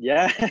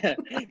 Yeah,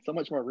 so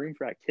much more room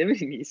for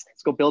activities.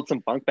 Let's go build some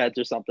bunk beds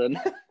or something.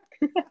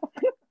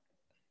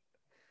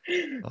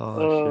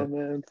 Oh, shit.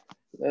 Man.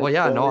 Well, That's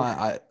yeah, no,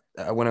 funny.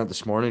 I went out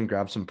this morning,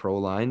 grabbed some pro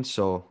lines.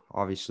 So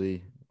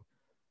obviously,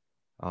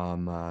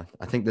 I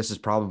think this is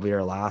probably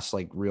our last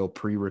like real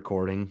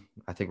pre-recording.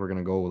 I think we're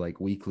gonna go like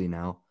weekly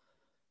now,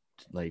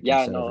 like Yeah,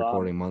 instead of no,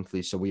 recording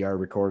monthly. So we are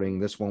recording.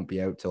 This won't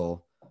be out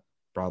till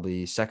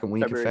probably second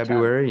week of February 10th.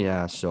 February.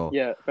 Yeah. So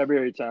Yeah,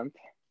 February 10th.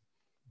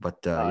 but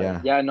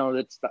yeah. Yeah, no,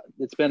 it's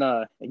been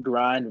a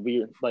grind.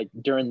 We like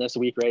during this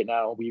week right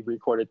now, we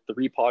recorded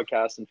 3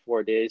 podcasts in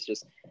 4 days,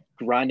 just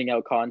grinding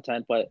out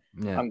content. But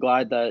Yeah. I'm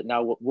glad that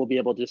now we'll be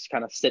able to just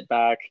kind of sit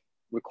back,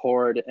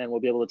 record, and we'll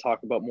be able to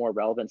talk about more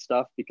relevant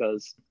stuff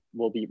because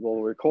we'll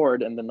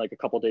record and then like a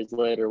couple days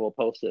later we'll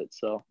post it.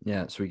 So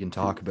Yeah, so we can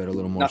talk about a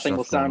little more nothing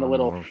will stuff going sound a on.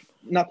 little,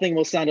 nothing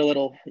will sound a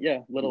little, Out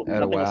of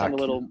nothing will sound a whack.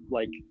 little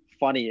like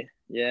funny.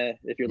 Yeah,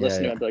 if you're Yeah,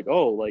 listening, yeah. I'd be like,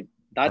 oh, like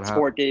that What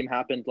sport game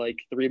happened like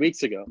 3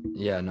 weeks ago.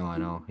 Yeah, no, I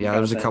know. Yeah, Kind there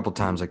of was a thing. couple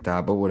times like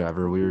that, but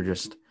whatever. We were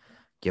just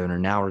giving her.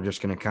 Now we're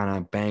just gonna kind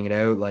of bang it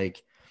out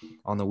like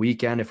on the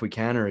weekend if we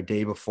can, or a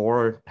day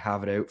before,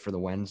 have it out for the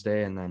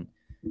Wednesday, and then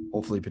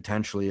hopefully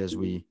potentially as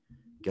we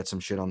get some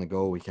shit on the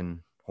go, we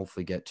can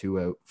hopefully get 2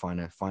 out.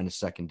 Find a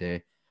second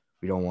day.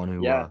 We don't want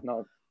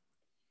to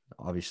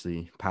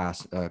obviously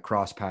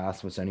cross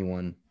paths with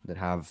anyone that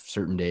have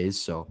certain days.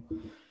 So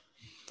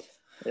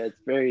yeah,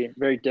 it's very,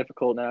 very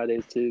difficult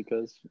nowadays too,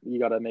 because you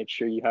got to make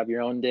sure you have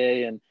your own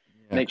day and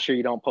make sure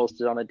you don't post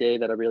it on a day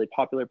that a really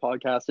popular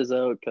podcast is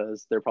out,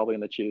 because they're probably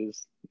going to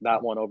choose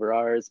that one over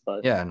ours.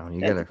 But yeah, no,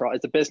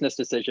 it's a business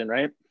decision,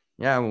 right?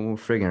 Yeah, we're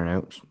figuring it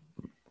out,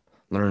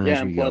 learning Yeah,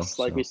 as and we plus,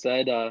 go. like we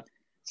said,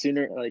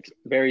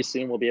 very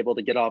soon we'll be able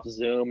to get off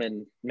Zoom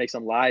and make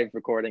some live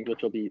recordings,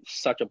 which will be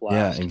such a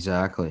blast. Yeah,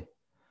 exactly.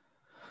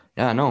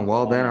 Yeah, no.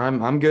 Well, then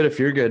I'm good if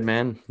you're good,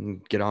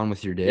 man. Get on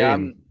with your day. Yeah,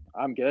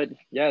 I'm good.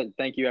 Yeah,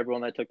 thank you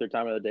everyone that took their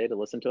time of the day to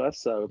listen to us.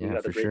 So we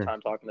had a great time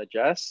talking to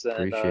Jess.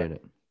 And, appreciate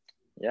it.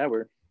 Yeah,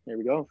 here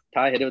we go.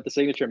 Ty, hit it with the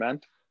signature,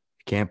 man.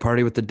 Can't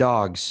party with the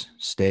dogs.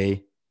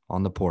 Stay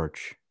on the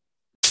porch.